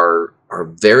melody are are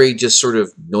very just sort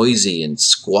of noisy and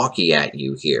squawky at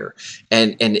you here,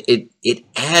 and it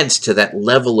adds to that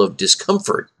level of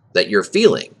discomfort that you're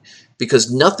feeling,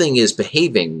 because nothing is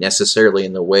behaving necessarily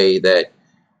in the way that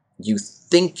you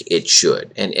think it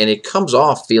should, and it comes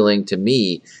off feeling to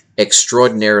me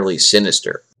extraordinarily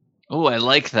sinister. Oh, I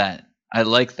like that. I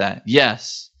like that.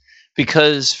 Yes,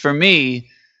 because for me,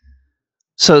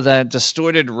 so that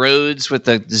distorted Rhodes with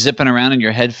the zipping around in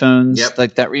your headphones, Yep.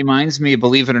 like that reminds me,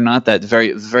 believe it or not, that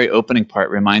very opening part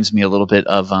reminds me a little bit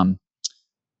of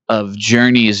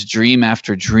Journey's Dream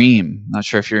After Dream. Not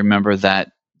sure if you remember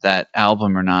that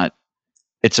album or not.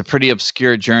 It's a pretty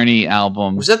obscure Journey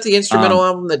album. Was that the instrumental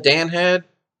album that Dan had?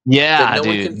 Yeah, that no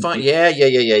dude. one can find. Yeah.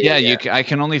 I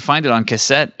can only find it on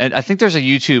cassette. And I think there's a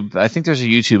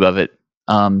YouTube of it.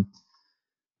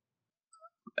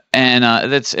 And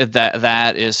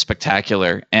that is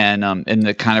spectacular, and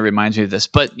it kind of reminds me of this.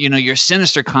 But your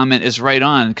sinister comment is right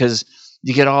on, because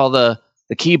you get all the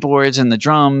keyboards and the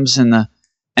drums and the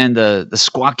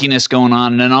squawkiness going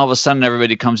on, and then all of a sudden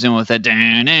everybody comes in with that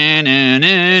and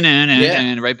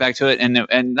right back to it,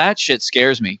 and that shit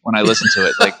scares me when I listen to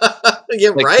it. Like,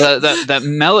 yeah, like right. That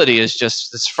melody is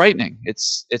it's frightening.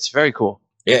 It's very cool.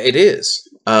 Yeah, it is.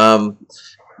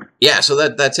 Yeah, so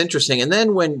that's interesting. And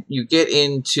then when you get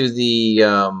into the,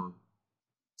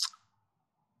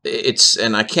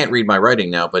 and I can't read my writing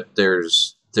now, but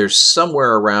there's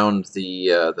somewhere around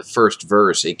the first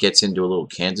verse, it gets into a little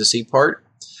Kansas-y part,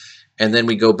 and then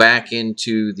we go back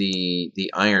into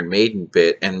the Iron Maiden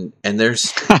bit, and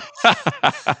there's,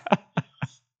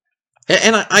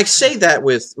 and I say that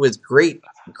with great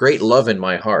love in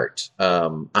my heart.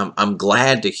 I'm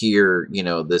glad to hear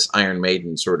this Iron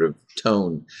Maiden sort of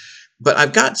tone, but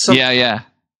I've got some. Yeah.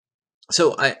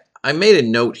 So I made a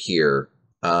note here.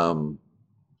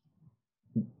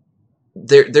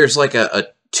 There's like a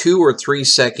 2 or 3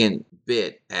 second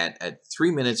bit at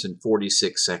 3 minutes and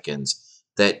 46 seconds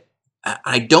that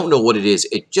I don't know what it is.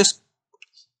 It just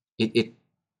it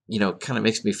kind of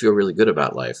makes me feel really good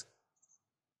about life.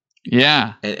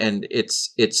 Yeah, and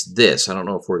it's this. I don't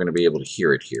know if we're going to be able to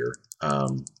hear it here,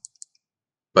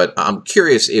 but I'm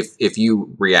curious if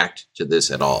you react to this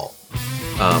at all.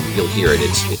 You'll hear it.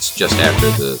 It's just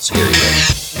after the scary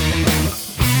bit.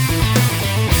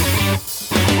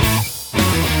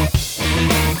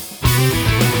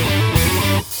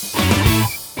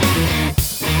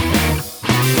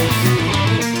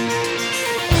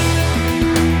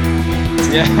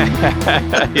 Yeah.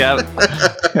 Yeah.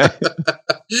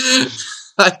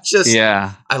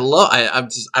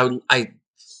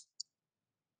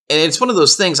 And it's one of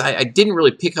those things I didn't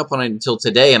really pick up on it until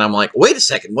today, and I'm like, wait a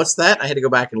second, what's that? I had to go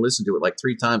back and listen to it like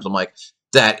 3 times. I'm like,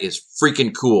 that is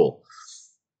freaking cool.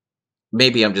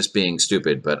 Maybe I'm just being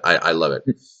stupid, but I love it.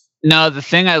 No, the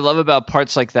thing I love about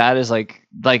parts like that is like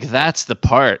that's the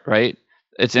part, right?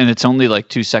 It's only like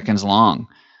 2 seconds long,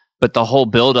 but the whole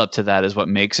build up to that is what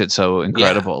makes it so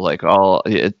incredible.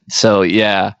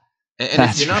 Yeah.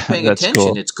 And if you're not paying attention,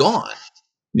 cool. It's gone.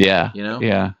 Yeah.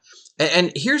 Yeah.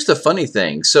 And here's the funny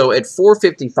thing. So at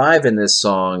 4:55 in this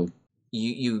song,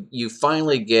 you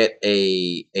finally get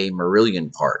a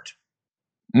Marillion part,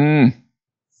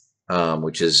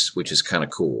 which is kind of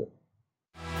cool.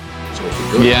 So if you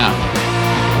go,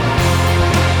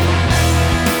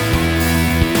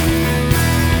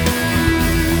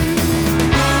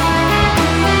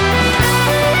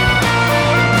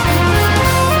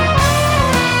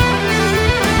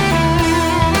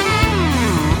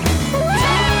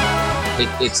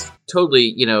 it's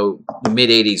totally,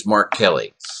 mid-'80s Mark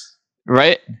Kelly.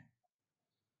 Right.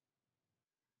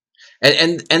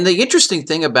 And the interesting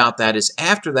thing about that is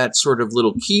after that sort of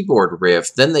little keyboard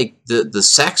riff, then the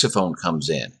saxophone comes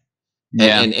in.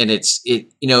 And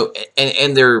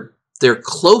they're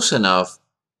close enough.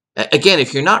 Again,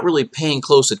 if you're not really paying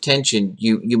close attention,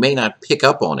 you may not pick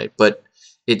up on it, but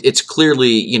it's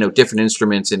clearly, different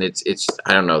instruments, and it's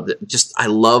I don't know, just I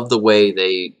love the way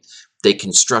they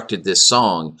constructed this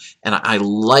song, and I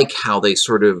like how they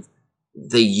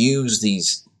use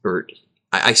these, or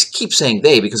I keep saying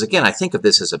they because, again, I think of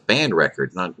this as a band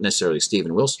record, not necessarily a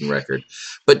Steven Wilson record,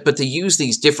 but they use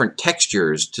these different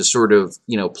textures to sort of,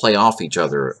 play off each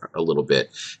other a little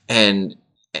bit, and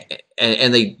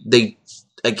they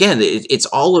again, it's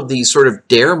all of these sort of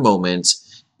dare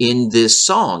moments in this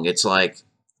song. It's like,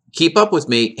 keep up with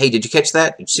me. Hey, did you catch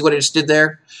that? Did you see what I just did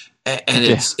there? And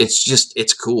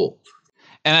it's cool.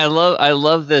 And I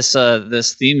love this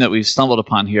this theme that we've stumbled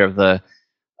upon here of the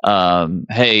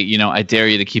hey, I dare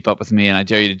you to keep up with me, and I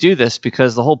dare you to do this,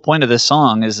 because the whole point of this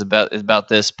song is about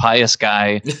this pious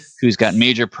guy who's got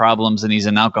major problems, and he's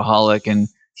an alcoholic, and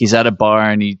he's at a bar,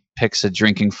 and he picks a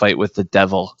drinking fight with the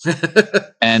devil.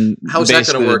 And how's that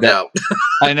going to work out?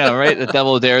 I know, right? The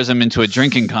devil dares him into a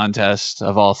drinking contest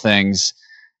of all things.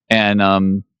 And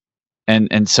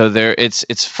so there,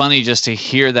 it's funny just to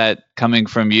hear that coming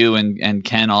from you and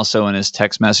Ken also in his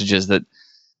text messages that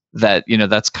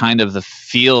that's kind of the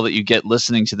feel that you get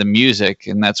listening to the music,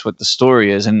 and that's what the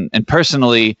story is. And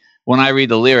personally, when I read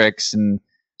the lyrics, and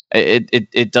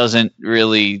it doesn't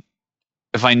really,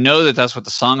 if I know that that's what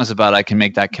the song is about, I can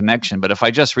make that connection. But if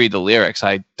I just read the lyrics,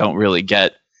 I don't really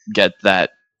get that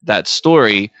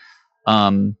story.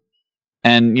 And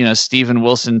Steven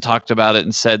Wilson talked about it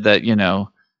and said that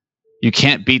you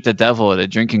can't beat the devil at a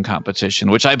drinking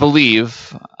competition, which I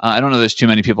believe. I don't know there's too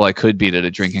many people I could beat at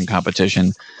a drinking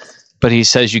competition, but he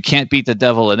says you can't beat the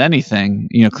devil at anything.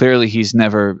 Clearly he's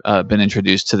never been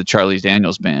introduced to the Charlie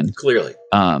Daniels Band. Clearly.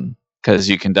 Because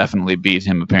you can definitely beat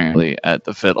him apparently at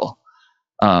the fiddle.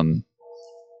 And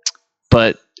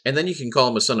then you can call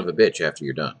him a son of a bitch after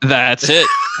you're done. That's it.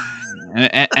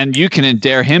 and you can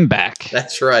endear him back.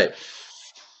 That's right.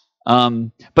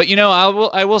 But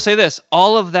I will say this,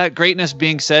 all of that greatness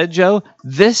being said, Joe,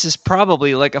 this is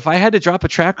probably, like, if I had to drop a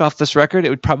track off this record, it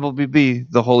would probably be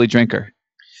The Holy Drinker.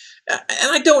 And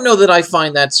I don't know that I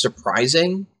find that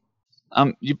surprising.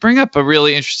 You bring up a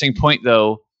really interesting point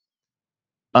though,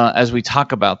 as we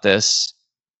talk about this.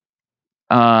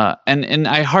 And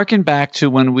I hearken back to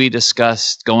when we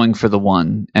discussed Going for the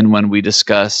One, and when we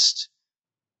discussed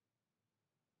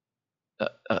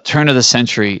Turn of the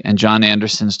Century and John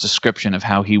Anderson's description of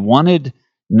how he wanted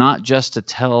not just to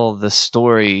tell the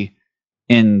story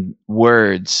in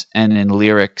words and in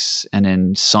lyrics and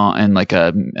in song and like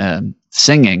a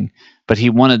singing, but he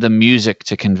wanted the music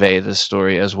to convey the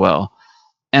story as well.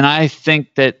 And I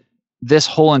think that this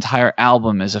whole entire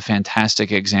album is a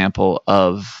fantastic example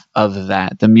of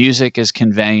that. The music is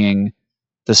conveying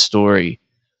the story.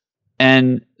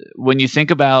 And when you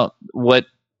think about what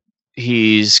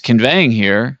he's conveying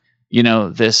here,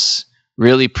 this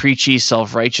really preachy,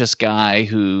 self-righteous guy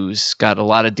who's got a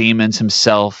lot of demons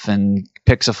himself and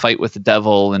picks a fight with the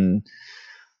devil. And,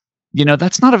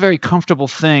 that's not a very comfortable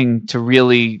thing to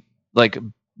really, like,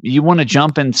 you want to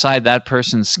jump inside that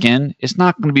person's skin. It's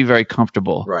not going to be very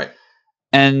comfortable. Right.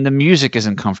 And the music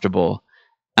isn't comfortable,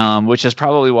 which is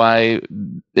probably why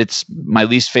it's my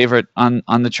least favorite on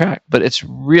the track. But it's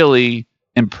really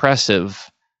impressive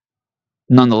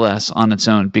nonetheless on its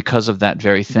own because of that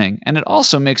very thing. And it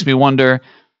also makes me wonder,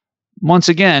 once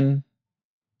again,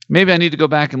 maybe I need to go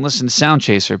back and listen to Sound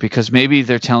Chaser, because maybe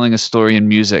they're telling a story in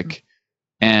music,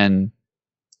 and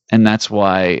that's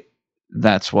why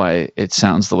it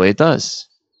sounds the way it does.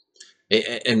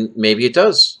 And maybe it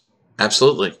does.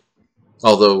 Absolutely.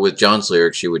 Although with John's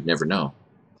lyrics, you would never know.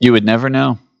 You would never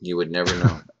know. You would never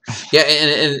know. Yeah,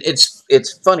 and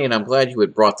it's funny, and I'm glad you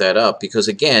had brought that up, because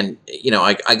again,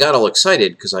 I got all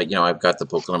excited because I've got the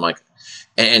book, and I'm like,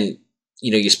 and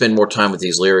you spend more time with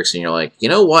these lyrics, and you're like, you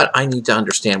know what, I need to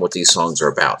understand what these songs are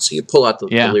about. So you pull out the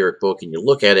lyric book and you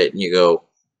look at it and you go,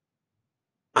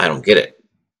 I don't get it.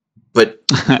 But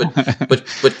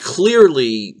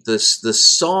clearly the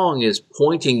song is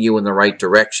pointing you in the right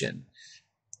direction.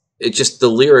 It just, the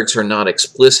lyrics are not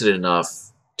explicit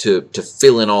enough to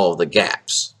fill in all of the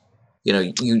gaps.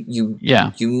 You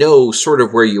know sort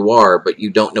of where you are, but you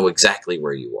don't know exactly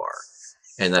where you are.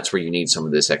 And that's where you need some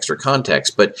of this extra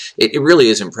context. But it really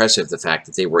is impressive, the fact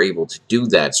that they were able to do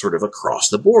that sort of across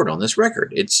the board on this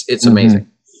record. It's amazing.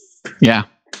 Yeah.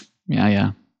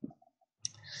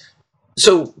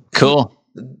 So cool.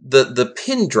 The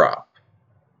pin drop.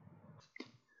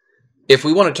 If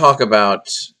we want to talk about,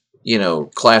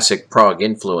 classic prog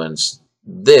influence,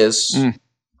 this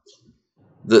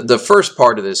the first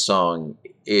part of this song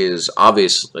is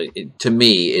obviously, to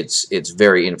me, it's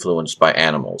very influenced by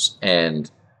Animals, and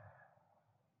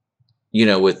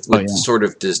with sort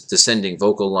of descending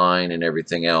vocal line and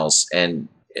everything else. And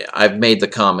I've made the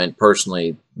comment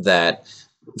personally that,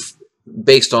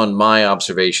 based on my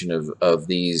observation of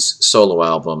these solo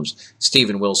albums,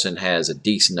 Steven Wilson has a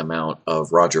decent amount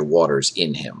of Roger Waters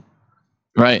in him.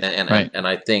 Right. And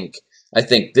I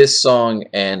think this song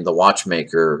and The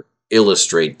Watchmaker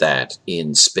illustrate that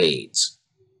in spades.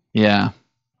 Yeah.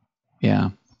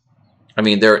 I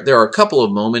mean, there are a couple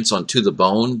of moments on To the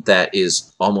Bone that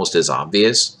is almost as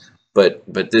obvious, but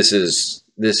this is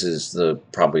the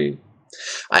probably,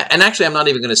 and actually I'm not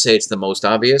even going to say it's the most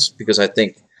obvious, because I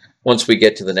think once we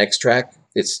get to the next track,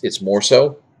 it's more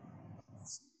so.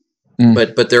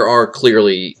 But there are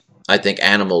clearly, I think,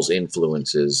 Animals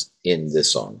influences in this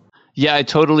song. Yeah, I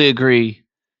totally agree.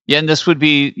 Yeah, and this would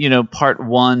be, part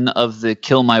one of the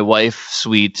Kill My Wife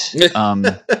suite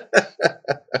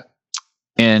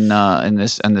in in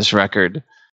this record.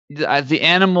 The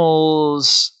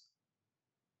Animals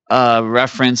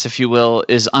reference, if you will,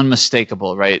 is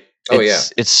unmistakable, right?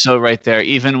 It's so right there.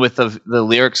 Even with the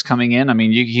lyrics coming in, I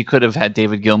mean, he could have had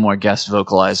David Gilmour guest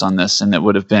vocalize on this, and it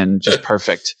would have been just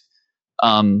perfect.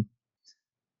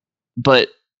 But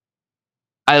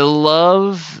I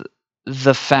love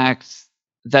the fact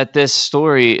that this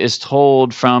story is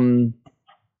told from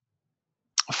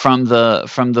the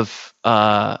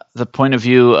point of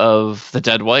view of the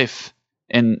dead wife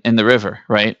in the river,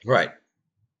 right? Right.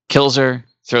 Kills her,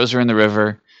 throws her in the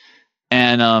river,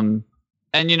 and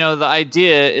the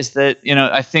idea is that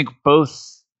I think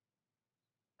both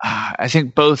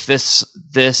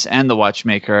this and The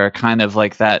Watchmaker are kind of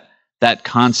like that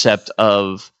concept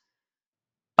of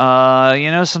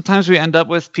sometimes we end up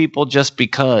with people just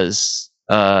because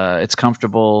it's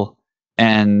comfortable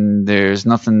and there's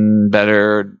nothing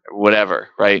better, whatever,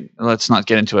 right? Let's not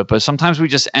get into it, but sometimes we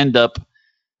just end up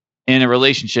in a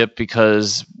relationship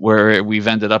because we've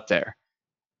ended up there,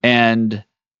 and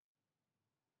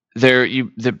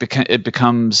it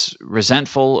becomes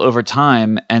resentful over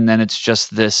time, and then it's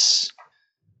just this.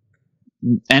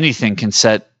 Anything can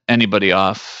set anybody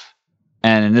off,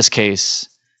 and in this case,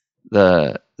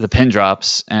 the pin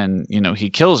drops, and he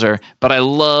kills her. But I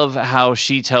love how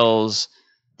she tells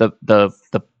the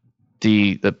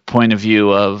point of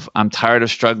view of, I'm tired of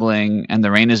struggling and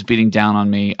the rain is beating down on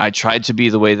me. I tried to be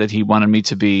the way that he wanted me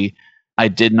to be. I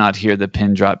did not hear the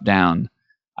pin drop down.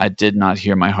 I did not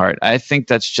hear my heart. I think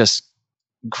that's just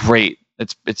great.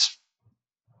 To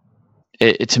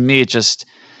me,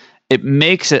 it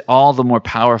makes it all the more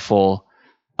powerful,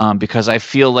 because I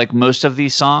feel like most of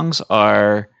these songs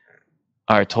are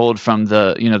told from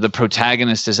the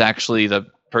protagonist is actually the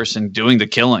person doing the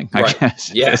killing, I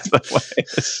guess. Yeah.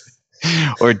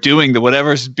 Or doing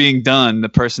whatever's being done, the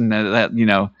person that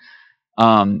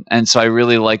and so I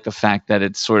really like the fact that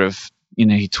it's sort of,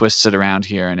 he twists it around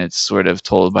here, and it's sort of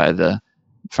told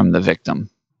from the victim.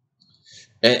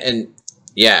 And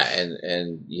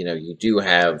you do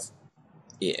have,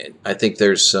 I think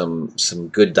there's some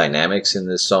good dynamics in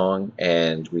this song,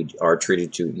 and we are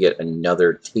treated to yet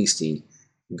another tasty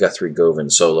Guthrie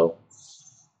Govan solo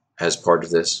as part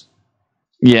of this.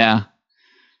 Yeah.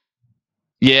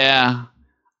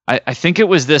 I think it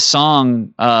was this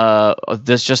song,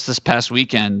 this past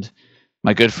weekend,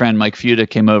 my good friend Mike Fuda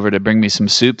came over to bring me some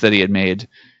soup that he had made.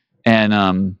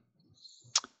 And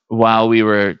while we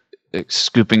were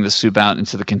scooping the soup out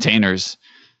into the containers,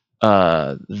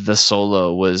 the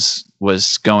solo was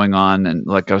going on, and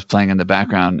like I was playing in the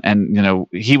background, and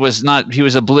he was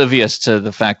oblivious to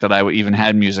the fact that I even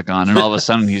had music on, and all of a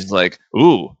sudden he's like,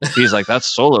 that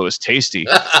solo is tasty.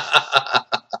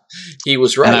 He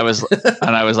was right.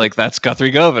 And I was like, that's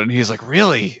Guthrie Govan. And he's like,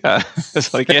 really?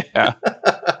 It's like, yeah.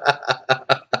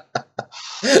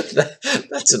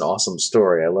 That's an awesome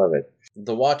story. I love it.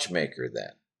 The Watchmaker,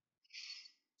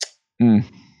 then.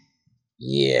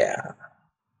 Yeah.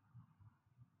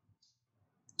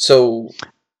 So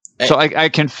I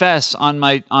confess, on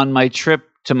my trip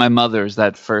to my mother's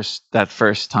that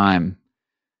first time,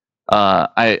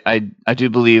 I do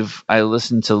believe I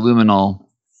listened to Luminal,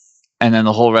 and then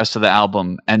the whole rest of the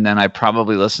album, and then I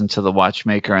probably listened to The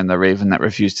Watchmaker and The Raven That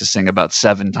Refused to Sing about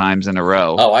 7 times in a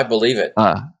row. Oh, I believe it.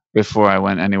 Before I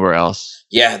went anywhere else.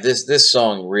 Yeah, this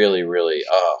song really, really,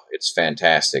 it's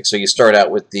fantastic. So you start out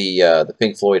with the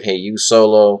Pink Floyd "Hey You"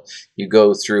 solo. You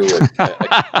go through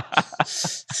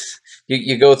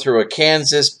you go through a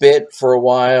Kansas bit for a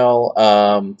while,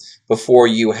 before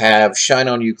you have "Shine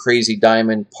on You Crazy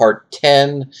Diamond" Part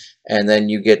 10, and then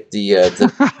you get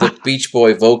the Beach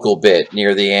Boy vocal bit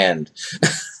near the end.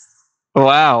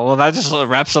 Wow, well that just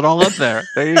wraps it all up there.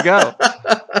 There you go.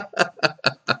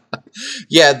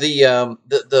 Yeah,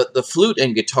 the flute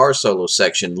and guitar solo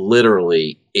section,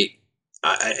 literally,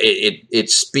 it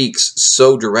speaks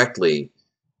so directly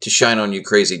to "Shine on You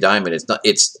Crazy Diamond."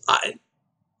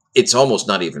 It's almost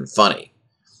not even funny.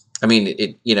 I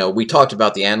mean, we talked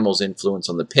about the Animals' influence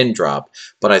on the pin drop,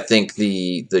 but I think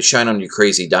the "Shine on You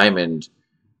Crazy Diamond"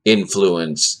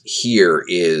 influence here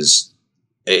is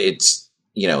it's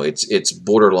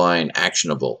borderline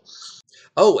actionable.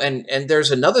 Oh, and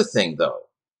there's another thing though.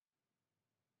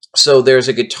 So there's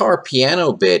a guitar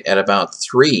piano bit at about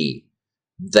 3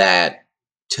 that,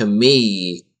 to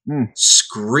me,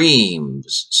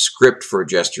 screams script for A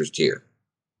Jester's Tear.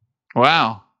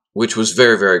 Wow. Which was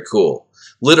very, very cool.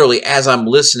 Literally, as I'm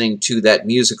listening to that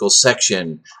musical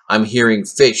section, I'm hearing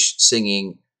Fish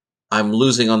singing, "I'm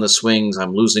losing on the swings,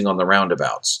 I'm losing on the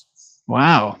roundabouts."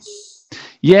 Wow.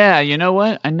 Yeah, you know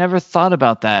what? I never thought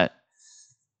about that.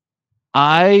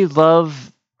 I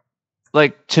love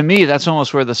like, to me, that's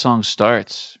almost where the song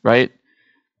starts, right?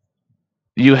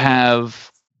 You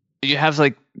have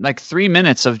like 3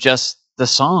 minutes of just the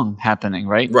song happening,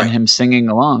 right? Right. And him singing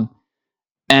along.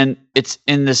 And it's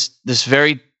in this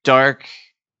very dark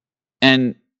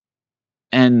and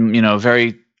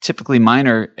very typically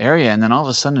minor area, and then all of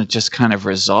a sudden it just kind of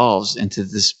resolves into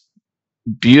this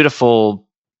beautiful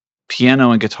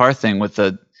piano and guitar thing with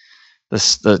the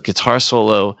guitar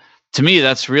solo. To me,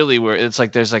 that's really where it's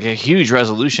like there's like a huge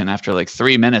resolution after like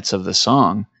 3 minutes of the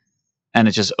song, and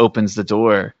it just opens the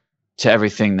door to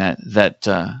everything that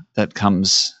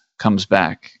comes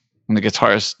back. And the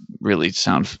guitars really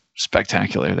sound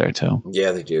spectacular there too.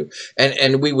 Yeah, they do.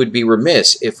 And we would be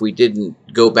remiss if we didn't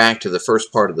go back to the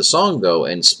first part of the song, though,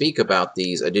 and speak about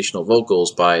these additional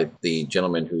vocals by the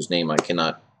gentleman whose name I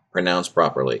cannot pronounce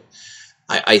properly.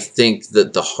 I think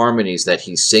that the harmonies that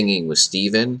he's singing with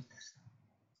Steven,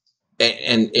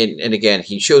 and again,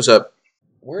 he shows up.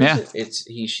 Where is it? It's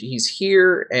he's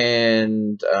here,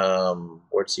 and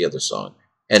what's the other song?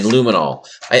 And Luminol.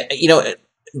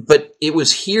 But it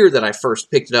was here that I first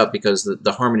picked it up because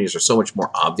the harmonies are so much more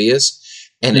obvious,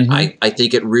 and I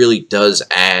think it really does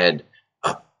add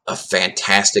a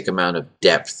fantastic amount of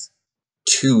depth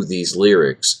to these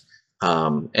lyrics.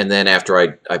 And then after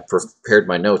I prepared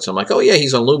my notes, I'm like, oh yeah,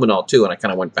 he's on Luminol too, and I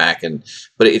kind of went back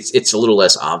but it's a little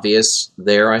less obvious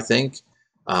there, I think.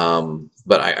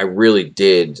 But I really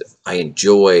did. I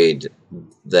enjoyed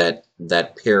that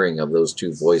pairing of those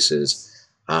two voices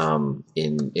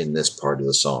in this part of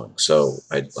the song. So,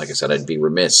 like I said, I'd be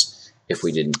remiss if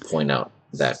we didn't point out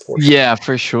that portion. Yeah,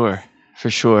 for sure.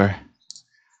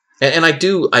 And I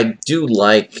do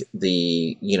like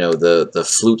the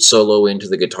flute solo into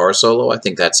the guitar solo. I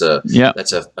think that's a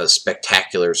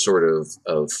spectacular sort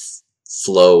of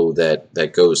flow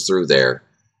that goes through there.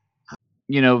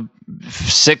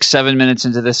 6-7 minutes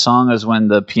into this song is when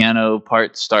the piano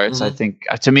part starts. I think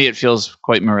to me it feels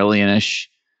quite Marillion-ish.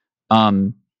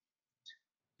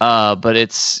 But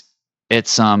it's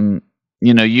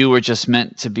you were just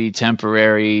meant to be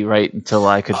temporary, right, until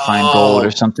I could find gold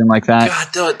or something like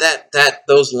that. God,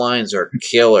 those lines are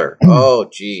killer. Oh,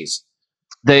 geez.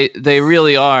 They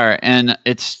really are, and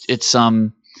it's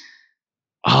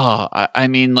I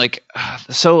mean, like,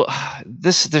 so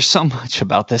there's so much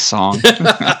about this song.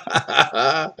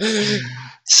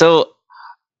 So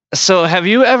have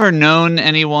you ever known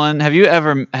anyone? Have you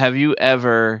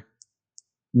ever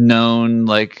known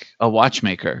like a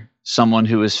watchmaker, someone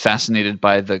who is fascinated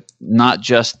by not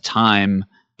just time,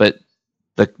 but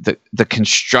the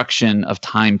construction of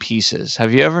timepieces?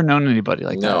 Have you ever known anybody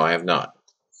like that? No, I have not.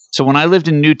 So when I lived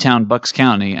in Newtown, Bucks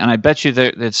County, and I bet you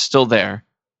that it's still there,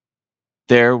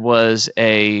 there was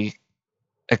a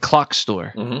clock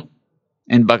store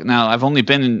in Buck. Now I've only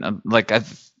been in I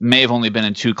may have only been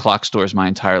in 2 clock stores my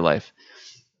entire life.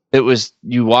 It was,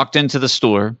 you walked into the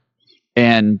store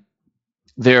and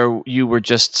there you were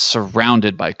just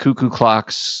surrounded by cuckoo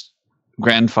clocks,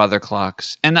 grandfather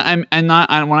clocks, and when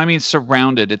I mean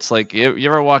surrounded, it's like you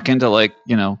ever walk into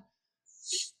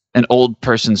an old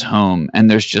person's home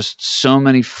and there's just so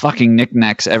many fucking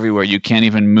knickknacks everywhere you can't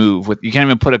even move. You can't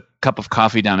even put a cup of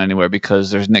coffee down anywhere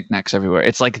because there's knickknacks everywhere.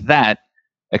 It's like that,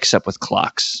 except with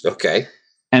clocks. Okay.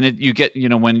 And you get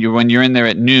when you're in there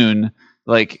at noon,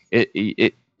 like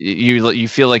you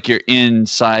feel like you're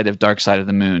inside of Dark Side of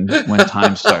the Moon when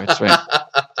time starts, right?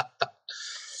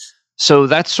 So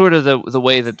that's sort of the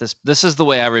way that this is the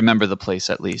way I remember the place,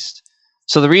 at least.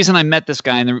 So the reason I met this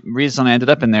guy and the reason I ended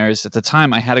up in there is at the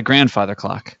time I had a grandfather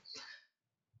clock.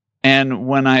 And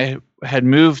when I had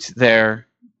moved there,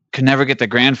 could never get the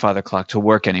grandfather clock to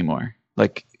work anymore.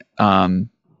 Like, and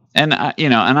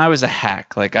I was a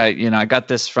hack. Like I got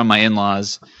this from my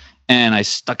in-laws and I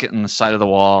stuck it in the side of the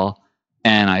wall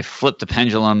and I flipped the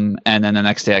pendulum. And then the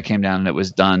next day I came down and it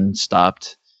was done,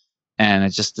 stopped. And it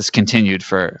just discontinued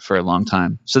for a long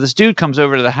time. So this dude comes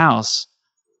over to the house.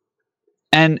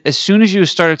 And as soon as you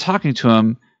started talking to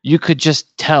him, you could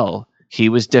just tell he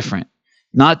was different.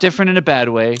 Not different in a bad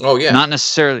way. Oh, yeah. Not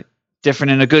necessarily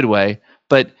different in a good way.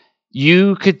 But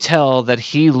you could tell that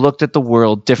he looked at the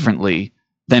world differently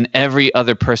than every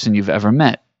other person you've ever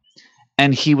met.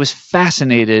 And he was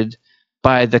fascinated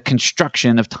by the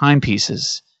construction of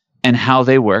timepieces and how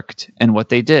they worked and what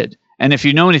they did. And if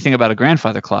you know anything about a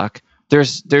grandfather clock,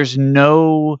 there's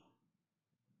no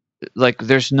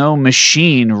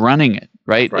machine running it,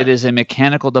 right? It is a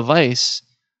mechanical device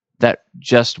that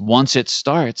just once it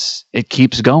starts, it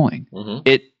keeps going.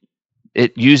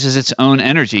 It uses its own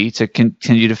energy to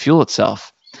continue to fuel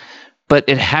itself, but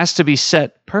it has to be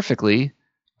set perfectly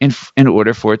in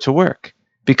order for it to work.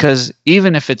 Because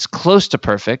even if it's close to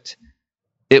perfect,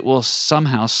 it will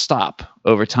somehow stop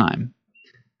over time,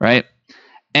 right?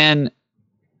 And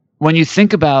when you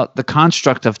think about the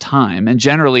construct of time and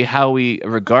generally how we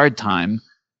regard time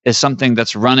as something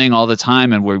that's running all the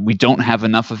time and where we don't have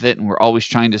enough of it and we're always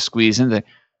trying to squeeze in there.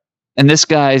 And this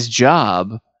guy's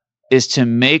job is to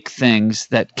make things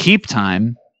that keep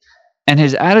time. And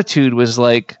his attitude was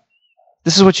like,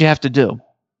 this is what you have to do.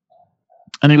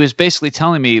 And he was basically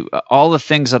telling me all the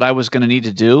things that I was going to need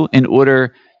to do in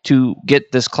order to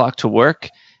get this clock to work,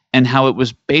 and how it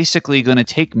was basically going to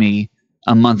take me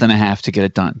a month and a half to get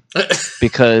it done,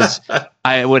 because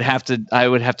I would have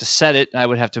to set it, I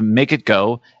would have to make it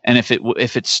go, and if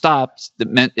it stopped,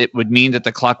 it would mean that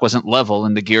the clock wasn't level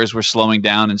and the gears were slowing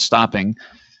down and stopping.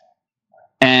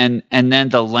 And then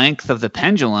the length of the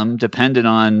pendulum depended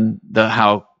on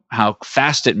how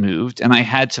fast it moved, and I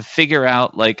had to figure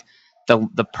out like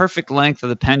the perfect length of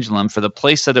the pendulum for the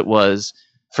place that it was,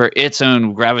 for its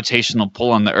own gravitational pull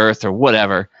on the earth or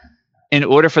whatever, in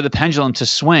order for the pendulum to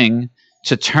swing,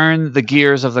 to turn the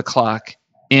gears of the clock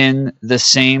in the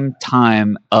same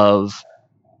time of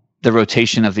the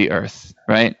rotation of the earth,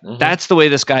 right? Mm-hmm. That's the way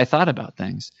this guy thought about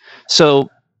things. So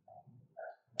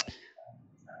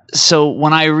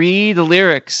when I read the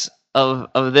lyrics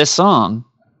of this song,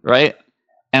 right,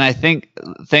 and I think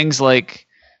things like,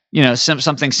 you know,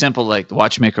 something simple like the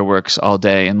watchmaker works all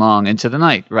day and long into the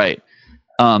night, right?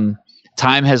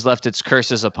 Time has left its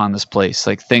curses upon this place,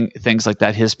 like things like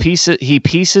that. He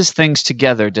pieces things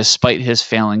together despite his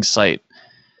failing sight.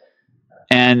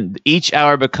 And each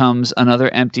hour becomes another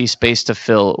empty space to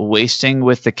fill, wasting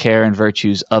with the care and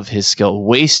virtues of his skill.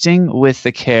 Wasting with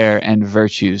the care and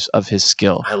virtues of his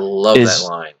skill. I love that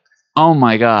line. Oh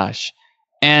my gosh.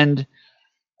 And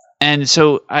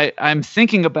so I'm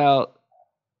thinking about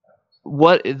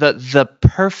what the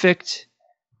perfect,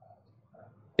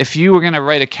 if you were going to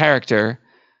write a character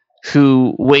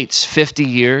who waits 50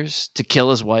 years to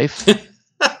kill his wife,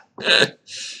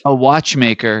 a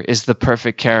watchmaker is the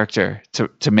perfect character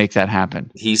to make that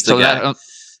happen. He's the guy.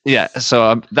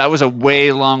 So that was a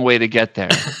long way to get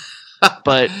there.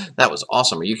 But that was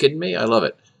awesome. Are you kidding me? I love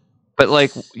it. But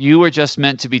like, you were just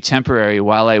meant to be temporary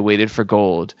while I waited for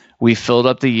gold. We filled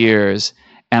up the years,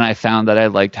 and I found that I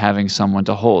liked having someone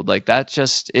to hold. Like, that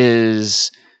just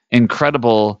is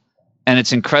incredible. And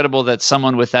it's incredible that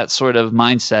someone with that sort of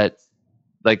mindset,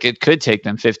 like, it could take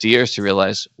them 50 years to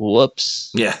realize,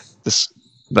 whoops. Yeah.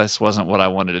 This wasn't what I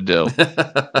wanted to do.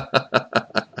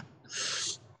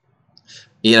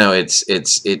 You know,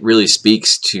 it really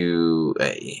speaks to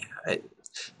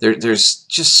there's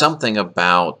just something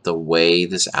about the way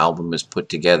this album is put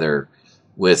together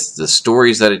with the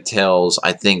stories that it tells.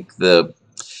 I think the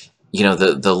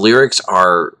lyrics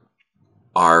are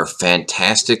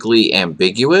fantastically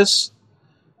ambiguous.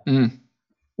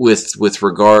 With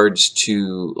regards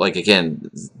to, like,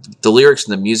 again, the lyrics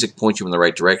and the music point you in the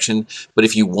right direction, but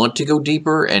if you want to go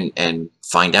deeper and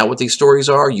find out what these stories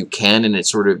are, you can, and it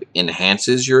sort of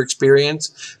enhances your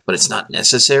experience, but it's not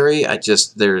necessary.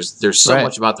 There's so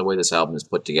much about the way this album is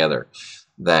put together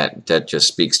that just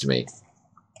speaks to me.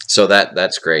 So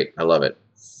that's great. I love it.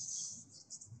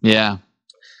 Yeah.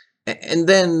 And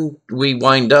then we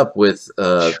wind up with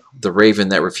The Raven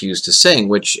That Refused to Sing,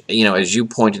 which, you know, as you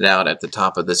pointed out at the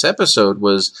top of this episode,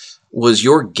 was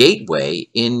your gateway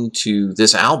into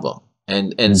this album.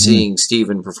 And seeing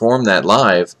Stephen perform that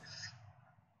live,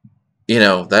 you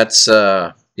know, that's,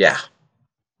 yeah.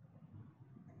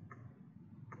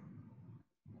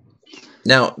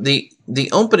 Now, the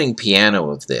opening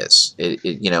piano of this,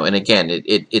 you know, and again,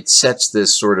 it sets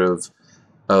this sort of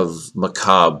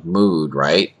macabre mood,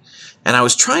 right? And I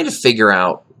was trying to figure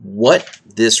out what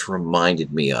this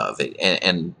reminded me of,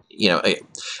 and you know,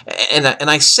 and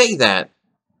I say that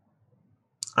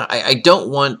I don't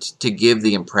want to give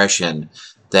the impression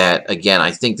that, again,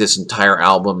 I think this entire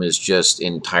album is just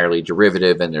entirely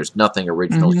derivative and there's nothing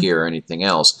original here or anything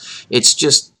else. It's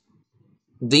just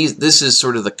this is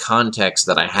sort of the context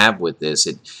that I have with this.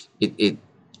 It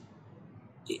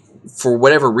for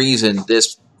whatever reason,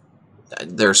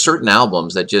 there are certain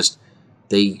albums that just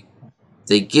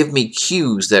they give me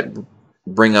cues that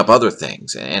bring up other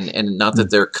things, and not that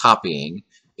they're copying,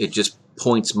 it just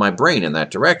points my brain in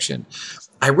that direction.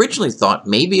 I originally thought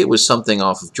maybe it was something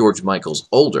off of George Michael's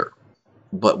Older,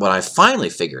 but what I finally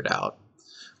figured out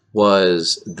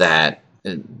was that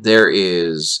there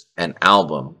is an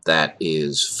album that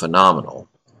is phenomenal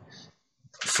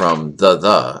from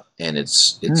and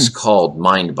it's called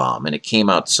Mind Bomb, and it came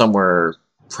out somewhere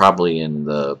probably in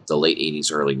the late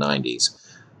 80s, early 90s.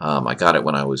 I got it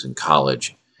when I was in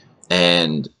college,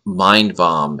 and Mind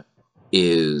Bomb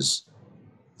is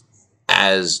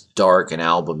as dark an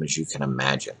album as you can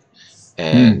imagine,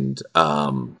 and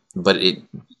but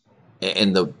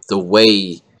the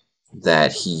way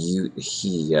that he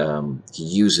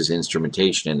uses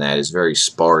instrumentation in that is very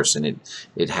sparse, and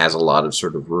it has a lot of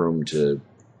sort of room to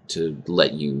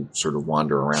let you sort of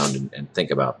wander around and think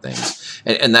about things,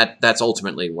 and that's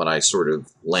ultimately what I sort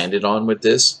of landed on with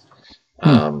this.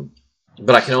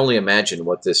 But I can only imagine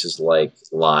what this is like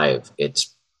live.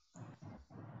 It's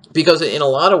because in a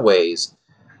lot of ways,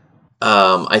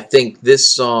 I think this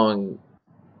song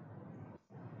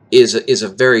is a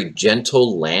very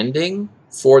gentle landing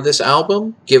for this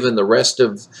album, given the rest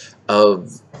of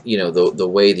the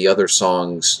way the other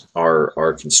songs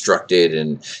are constructed,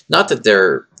 and not that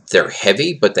they're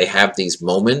heavy, but they have these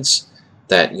moments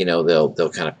that they'll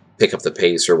kind of pick up the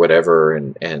pace or whatever,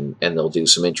 and they'll do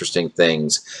some interesting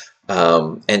things.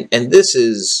 And this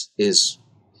is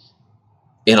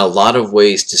in a lot of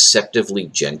ways deceptively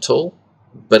gentle,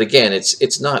 but again,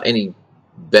 it's not any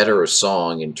better a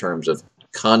song in terms of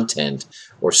content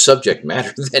or subject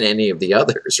matter than any of the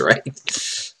others, right?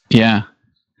 Yeah.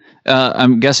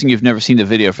 I'm guessing you've never seen the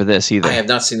video for this either. I have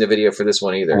not seen the video for this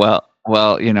one either. Well,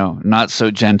 not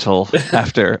so gentle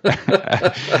after,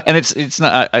 and it's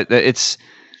not. It's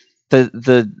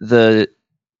the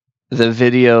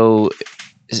video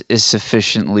is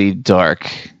sufficiently dark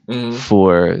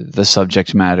for the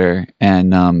subject matter,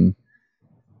 and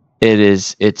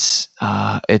it's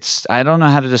I don't know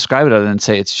how to describe it other than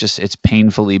say it's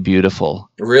painfully beautiful.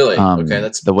 Really? Okay,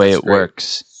 that's the way that's it great.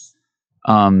 works.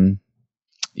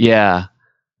 Yeah.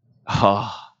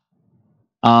 Oh.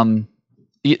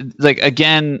 Like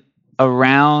again,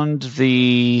 around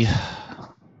the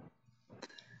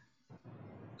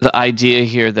idea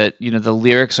here that the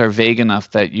lyrics are vague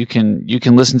enough that you can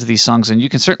listen to these songs and you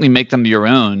can certainly make them your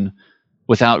own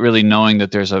without really knowing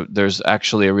that there's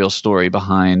actually a real story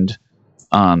behind.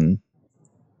 And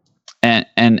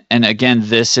again,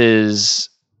 this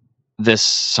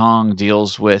song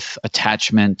deals with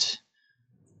attachment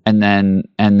and then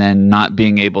not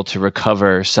being able to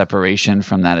recover separation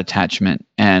from that attachment.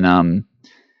 And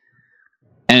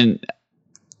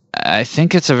I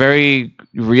think it's a very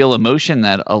real emotion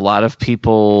that a lot of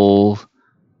people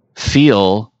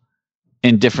feel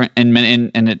in different,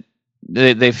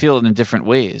 they feel it in different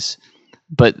ways.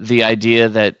 But the idea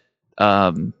that,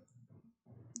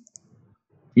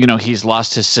 he's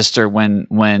lost his sister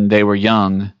when they were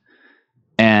young,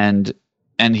 and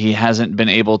he hasn't been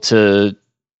able to,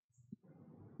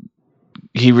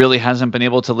 he really hasn't been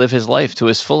able to live his life to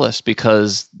his fullest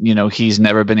because, he's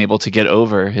never been able to get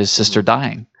over his sister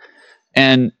dying.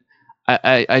 And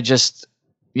I just,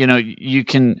 you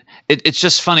can, it's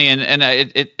just funny. And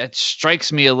it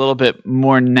strikes me a little bit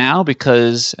more now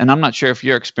because, and I'm not sure if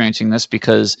you're experiencing this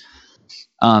because,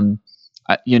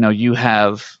 you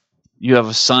have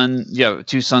a son, you have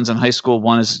two sons in high school.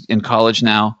 One is in college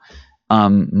now.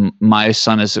 My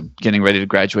son is getting ready to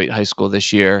graduate high school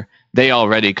this year. They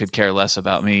already could care less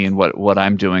about me and what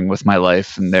I'm doing with my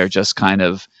life. And they're just kind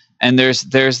of, and there's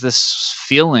this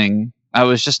feeling. I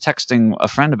was just texting a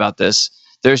friend about this.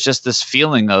 There's just this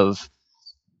feeling of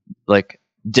like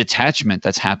detachment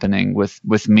that's happening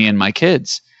with me and my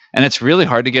kids. And it's really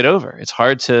hard to get over.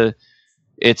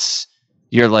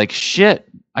 You're like, shit,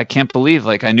 I can't believe,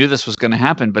 like, I knew this was going to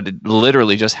happen, but it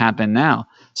literally just happened now.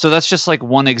 So that's just like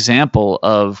one example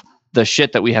of the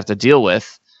shit that we have to deal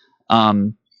with.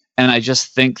 And I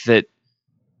just think that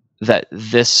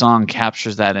this song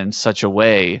captures that in such a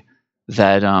way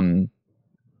that,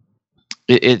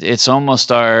 it's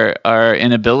almost our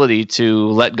inability to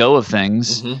let go of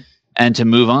things and to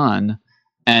move on.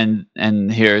 And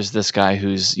here's this guy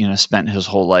who's, spent his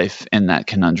whole life in that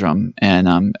conundrum.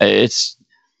 And,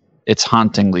 it's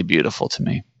hauntingly beautiful to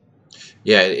me.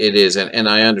 Yeah, it is. And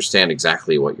I understand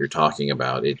exactly what you're talking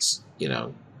about. It's,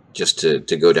 just to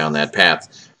go down that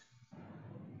path.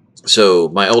 So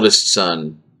my oldest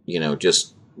son,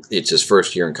 it's his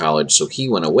first year in college. So he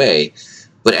went away.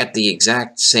 But at the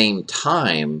exact same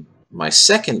time, my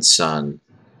second son,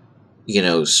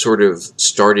 sort of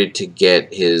started to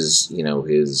get his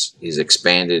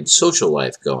expanded social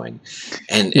life going.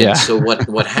 And so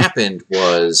what happened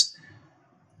was,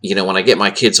 when I get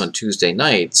my kids on Tuesday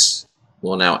nights,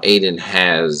 well, now Aiden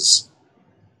has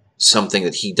something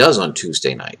that he does on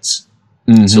Tuesday nights.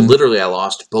 Mm-hmm. So literally I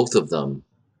lost both of them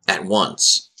at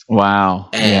once. Wow.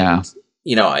 And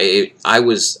I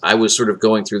was sort of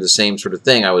going through the same sort of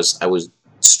thing. I was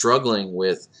struggling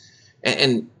with,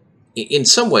 and in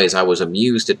some ways, I was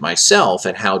amused at myself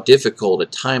at how difficult a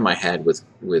time I had with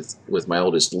my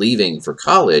oldest leaving for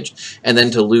college, and then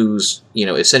to lose,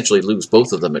 essentially lose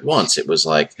both of them at once. It was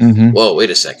like, whoa, wait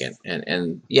a second,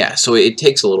 and yeah, so it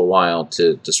takes a little while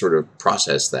to sort of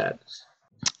process that.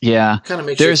 Yeah, kind of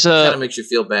makes you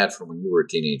feel bad for when you were a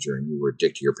teenager and you were a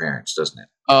dick to your parents, doesn't it?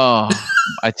 Oh,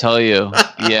 I tell you,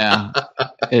 yeah,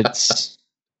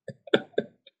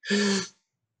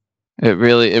 It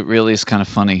really is kind of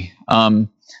funny. So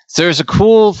there's a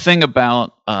cool thing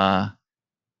about I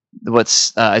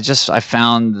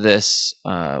found this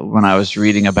when I was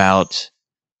reading about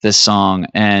this song,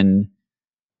 and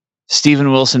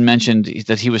Steven Wilson mentioned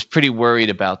that he was pretty worried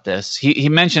about this. He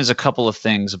mentions a couple of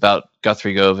things about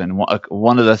Guthrie Govan.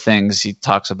 One of the things he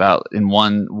talks about in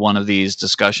one of these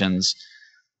discussions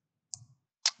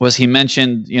was he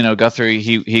mentioned, Guthrie.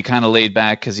 He kind of laid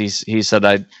back because he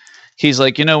said he's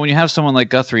like, when you have someone like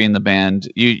Guthrie in the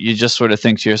band, you just sort of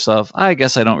think to yourself, I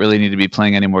guess I don't really need to be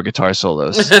playing any more guitar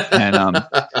solos. And,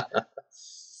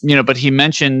 but he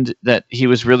mentioned that he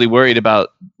was really worried about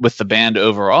with the band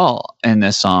overall in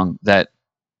this song that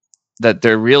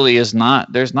there really there's not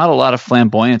a lot of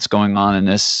flamboyance going on in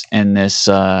this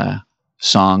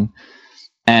song.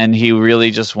 And he really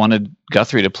just wanted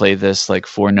Guthrie to play this like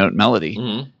 4-note melody.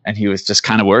 Mm-hmm. And he was just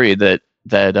kind of worried that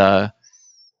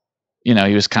he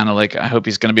was kind of like, I hope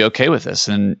he's going to be okay with this.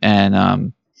 And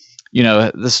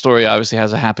the story obviously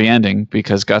has a happy ending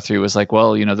because Guthrie was like,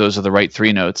 well, those are the right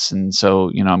 3 notes. And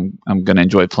so, I'm going to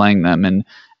enjoy playing them. And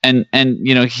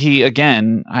he,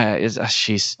 again, I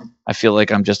feel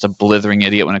like I'm just a blithering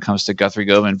idiot when it comes to Guthrie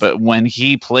Govan, but when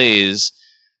he plays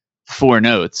 4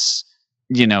 notes,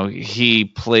 he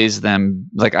plays them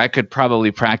like I could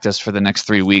probably practice for the next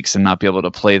 3 weeks and not be able to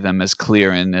play them as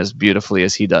clear and as beautifully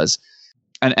as he does.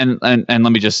 And let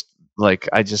me just, like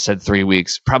I just said, 3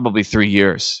 weeks, probably 3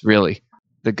 years, really.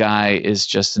 The guy is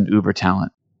just an uber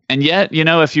talent. And yet,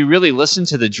 if you really listen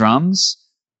to the drums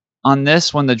on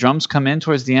this, when the drums come in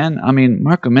towards the end, I mean,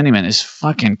 Marco Miniman is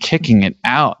fucking kicking it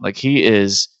out. Like he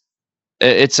is,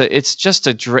 it's just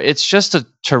a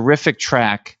terrific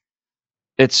track.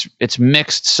 It's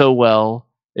mixed so well.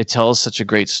 It tells such a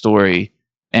great story.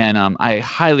 And I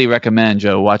highly recommend,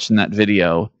 Joe, watching that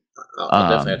video. I'll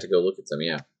definitely have to go look at them.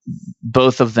 Yeah,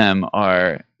 both of them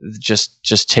are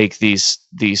just take these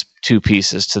 2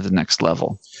 pieces to the next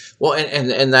level. Well,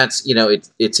 and that's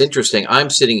it's interesting.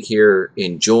 I'm sitting here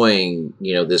enjoying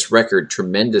this record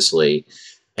tremendously,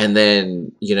 and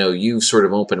then you sort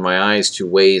of opened my eyes to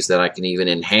ways that I can even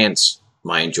enhance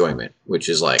my enjoyment, which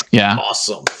is like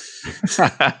awesome.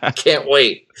 Can't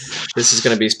wait. This is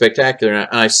going to be spectacular. And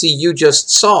I see you just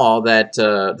saw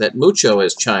that Mucho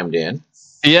has chimed in.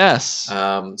 Yes.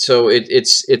 So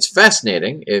it's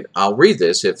fascinating. I'll read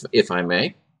this if I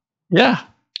may. Yeah.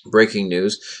 Breaking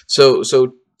news.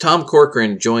 So Tom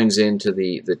Corcoran joins into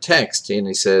the text and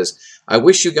he says, "I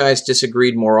wish you guys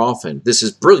disagreed more often. This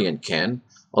is brilliant, Ken.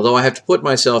 Although I have to put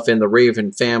myself in the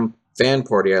Raven fan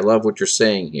party, I love what you're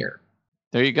saying here."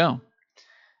 There you go.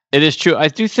 It is true. I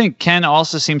do think Ken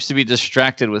also seems to be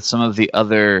distracted with some of the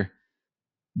other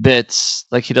bits.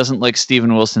 Like he doesn't like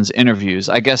Steven Wilson's interviews.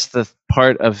 I guess the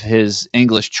part of his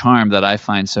English charm that I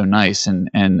find so nice and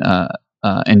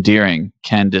endearing,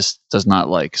 Ken just does not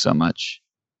like so much.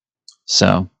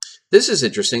 So this is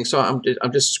interesting. So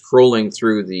I'm just scrolling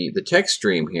through the text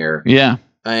stream here. Yeah,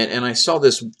 and I saw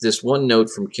this one note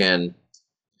from Ken.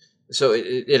 So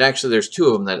it actually, there's 2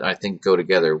 of them that I think go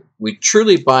together. "We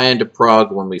truly buy into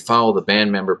prog when we follow the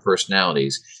band member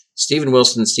personalities. Steven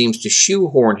Wilson seems to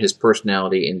shoehorn his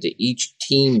personality into each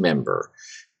team member.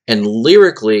 And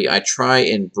lyrically, I try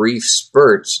in brief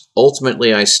spurts.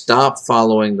 Ultimately, I stop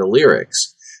following the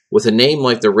lyrics. With a name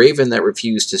like the Raven that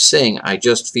refused to sing, I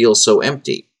just feel so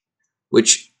empty."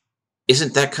 Which,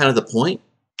 isn't that kind of the point?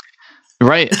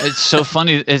 Right. It's so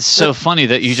funny. It's so funny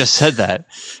that you just said that.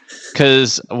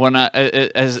 Because when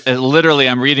literally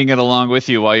I'm reading it along with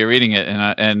you while you're reading it,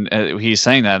 and he's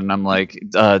saying that, and I'm like,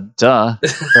 duh,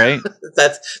 right?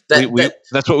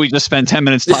 That's what we just spent 10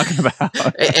 minutes talking about.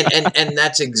 and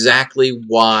that's exactly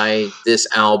why this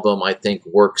album, I think,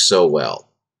 works so well,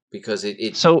 because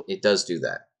it does do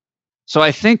that. So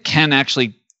I think Ken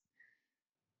actually,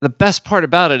 the best part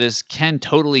about it is Ken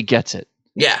totally gets it.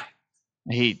 Yeah.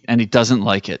 He doesn't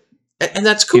like it. And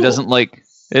that's cool. He doesn't like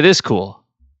it. Is cool.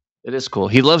 It is cool.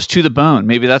 He loves To the Bone.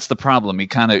 Maybe that's the problem. He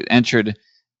kind of entered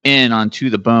in on To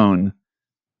the Bone,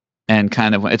 and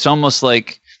kind of, it's almost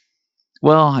like,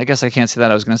 well, I guess I can't say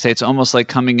that. I was going to say it's almost like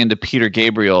coming into Peter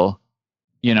Gabriel,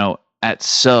 at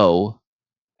So,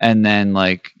 and then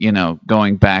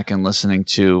going back and listening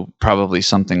to probably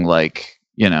something like,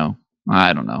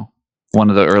 I don't know, one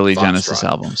of the early Foxtrot. Genesis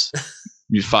albums.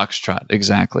 Foxtrot,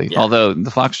 exactly. Yeah. Although the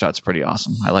Foxtrot's pretty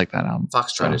awesome. I like that album.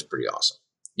 Foxtrot is pretty awesome.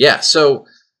 Yeah, so,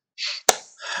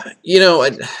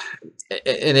 and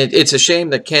it's a shame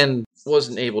that Ken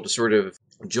wasn't able to sort of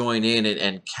join in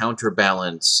and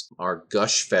counterbalance our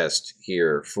gush fest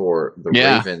here for the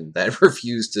Raven that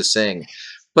refused to sing.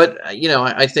 But,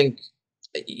 I think,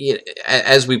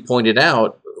 as we pointed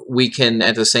out, we can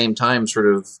at the same time sort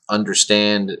of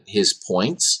understand his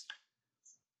points.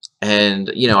 And,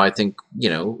 I think,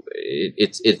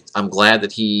 I'm glad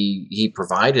that he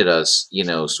provided us,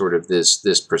 sort of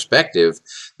this perspective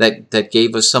that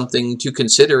gave us something to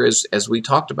consider as we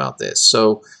talked about this.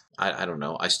 So I don't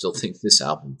know. I still think this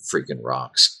album freaking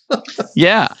rocks.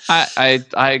 Yeah, I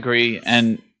agree.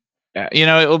 And,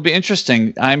 it will be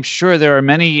interesting. I'm sure there are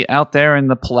many out there in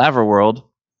the Palaver world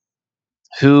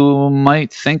who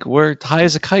might think we're high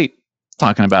as a kite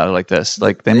talking about it like this.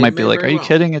 Like they might be like, are you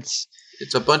kidding? It's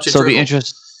a bunch of so it'll be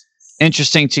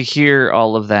interesting to hear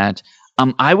all of that.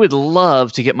 I would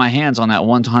love to get my hands on that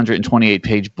 128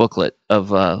 page booklet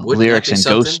of lyrics and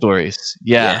ghost stories.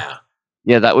 Yeah,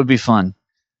 that would be fun.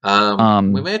 We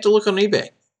may have to look on eBay.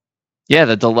 Yeah,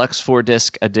 the deluxe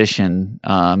 4-disc edition.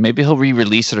 Maybe he'll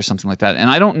re-release it or something like that. And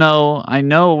I don't know. I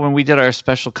know when we did our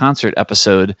special concert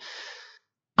episode,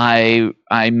 I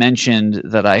mentioned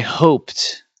that I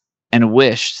hoped and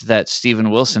wished that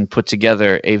Steven Wilson put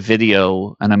together a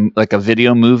video and a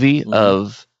video movie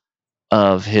of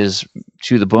his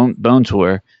To the Bone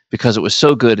tour, because it was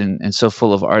so good and so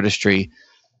full of artistry.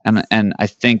 And I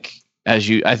think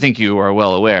you are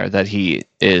well aware that he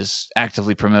is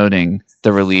actively promoting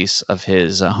the release of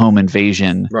his Home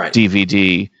Invasion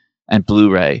DVD and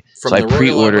Blu-ray. From the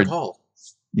pre-ordered.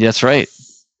 That's right.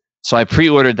 So I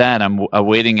pre-ordered that. I'm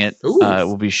awaiting it. It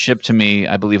will be shipped to me,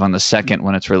 I believe, on the 2nd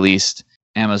when it's released.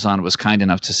 Amazon was kind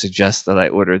enough to suggest that I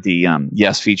order the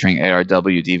featuring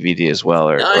ARW DVD as well,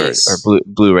 or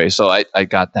Blu-ray. So I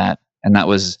got that, and that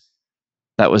was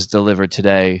delivered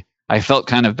today. I felt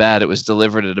kind of bad. It was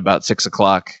delivered at about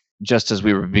 6:00, just as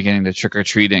we were beginning the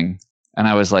trick-or-treating. And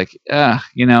I was like,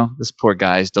 this poor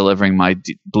guy's delivering my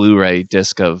Blu-ray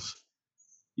disc of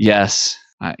Yes.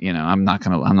 I'm not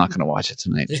gonna watch it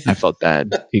tonight. I felt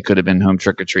bad. He could have been home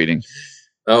trick-or-treating.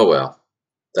 Oh, well.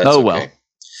 That's okay. Well.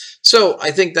 So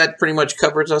I think that pretty much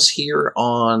covers us here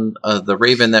on The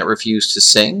Raven That Refused to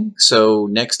Sing. So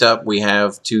next up, we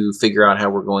have to figure out how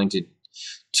we're going to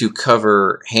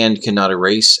cover Hand Cannot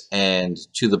Erase and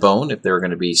To the Bone, if they're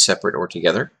going to be separate or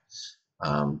together.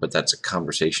 But that's a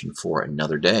conversation for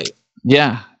another day.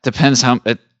 Yeah, depends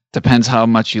how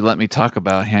much you let me talk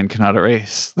about Hand Cannot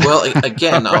Erase. Well,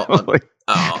 again,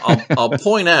 I'll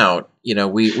point out,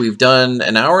 we've done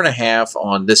an hour and a half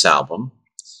on this album.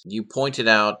 You pointed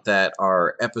out that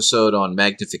our episode on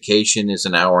Magnification is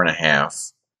an hour and a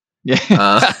half. Yeah.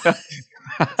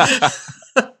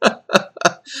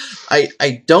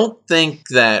 I don't think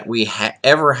that we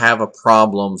ever have a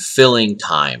problem filling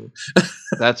time.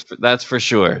 That's for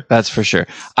sure. That's for sure.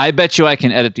 I bet you I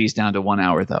can edit these down to 1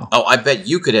 hour, though. Oh, I bet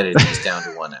you could edit these down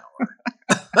to 1 hour.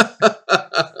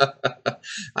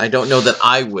 I don't know that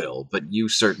I will, but you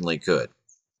certainly could.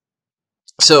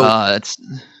 So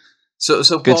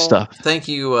So good Paul, stuff. Thank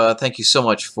you so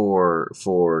much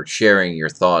for sharing your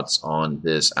thoughts on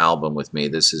this album with me.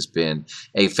 This has been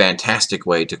a fantastic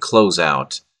way to close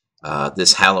out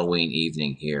this Halloween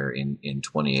evening here in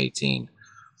 2018.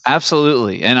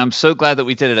 Absolutely, and I'm so glad that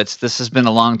we did it. This has been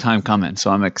a long time coming, so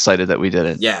I'm excited that we did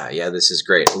it. Yeah, this is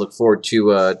great. I look forward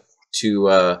to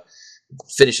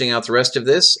finishing out the rest of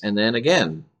this, and then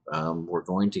again, we're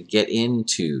going to get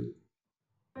into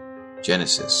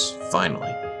Genesis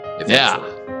finally. Eventually.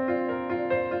 Yeah.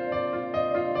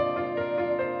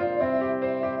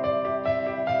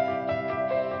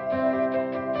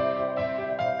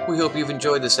 We hope you've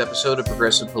enjoyed this episode of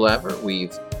Progressive Palaver.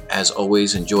 We've, as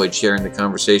always, enjoyed sharing the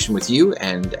conversation with you,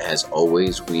 and as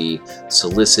always, we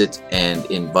solicit and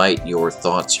invite your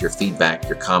thoughts, your feedback,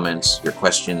 your comments, your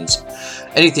questions,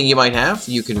 anything you might have.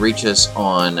 You can reach us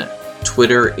on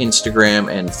Twitter, Instagram,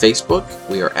 and Facebook.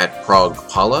 We are at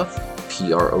ProgPala,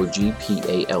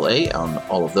 PROGPALA on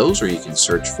all of those, or you can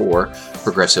search for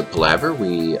Progressive Palaver.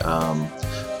 We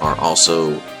are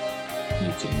also,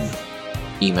 you can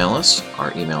email us.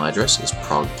 Our email address is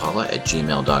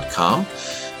progpala@gmail.com.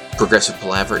 Progressive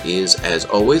Palaver is, as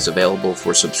always, available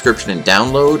for subscription and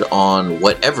download on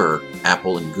whatever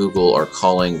Apple and Google are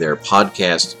calling their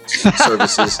podcast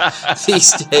services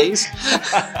these days.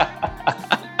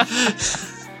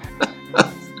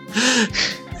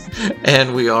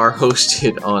 And we are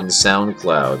hosted on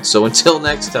SoundCloud. So until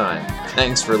next time,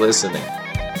 thanks for listening.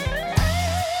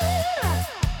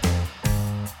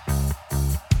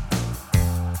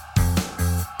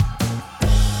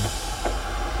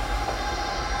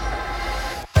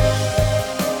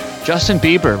 Justin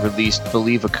Bieber released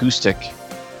Believe Acoustic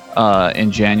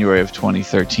in January of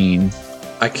 2013.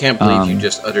 I can't believe you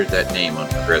just uttered that name on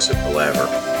Progressive Palaver.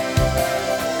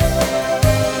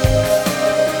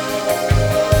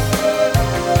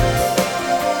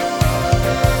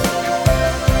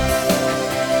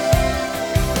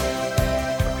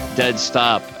 Dead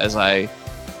stop as I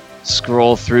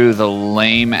scroll through the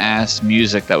lame-ass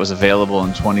music that was available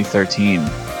in 2013.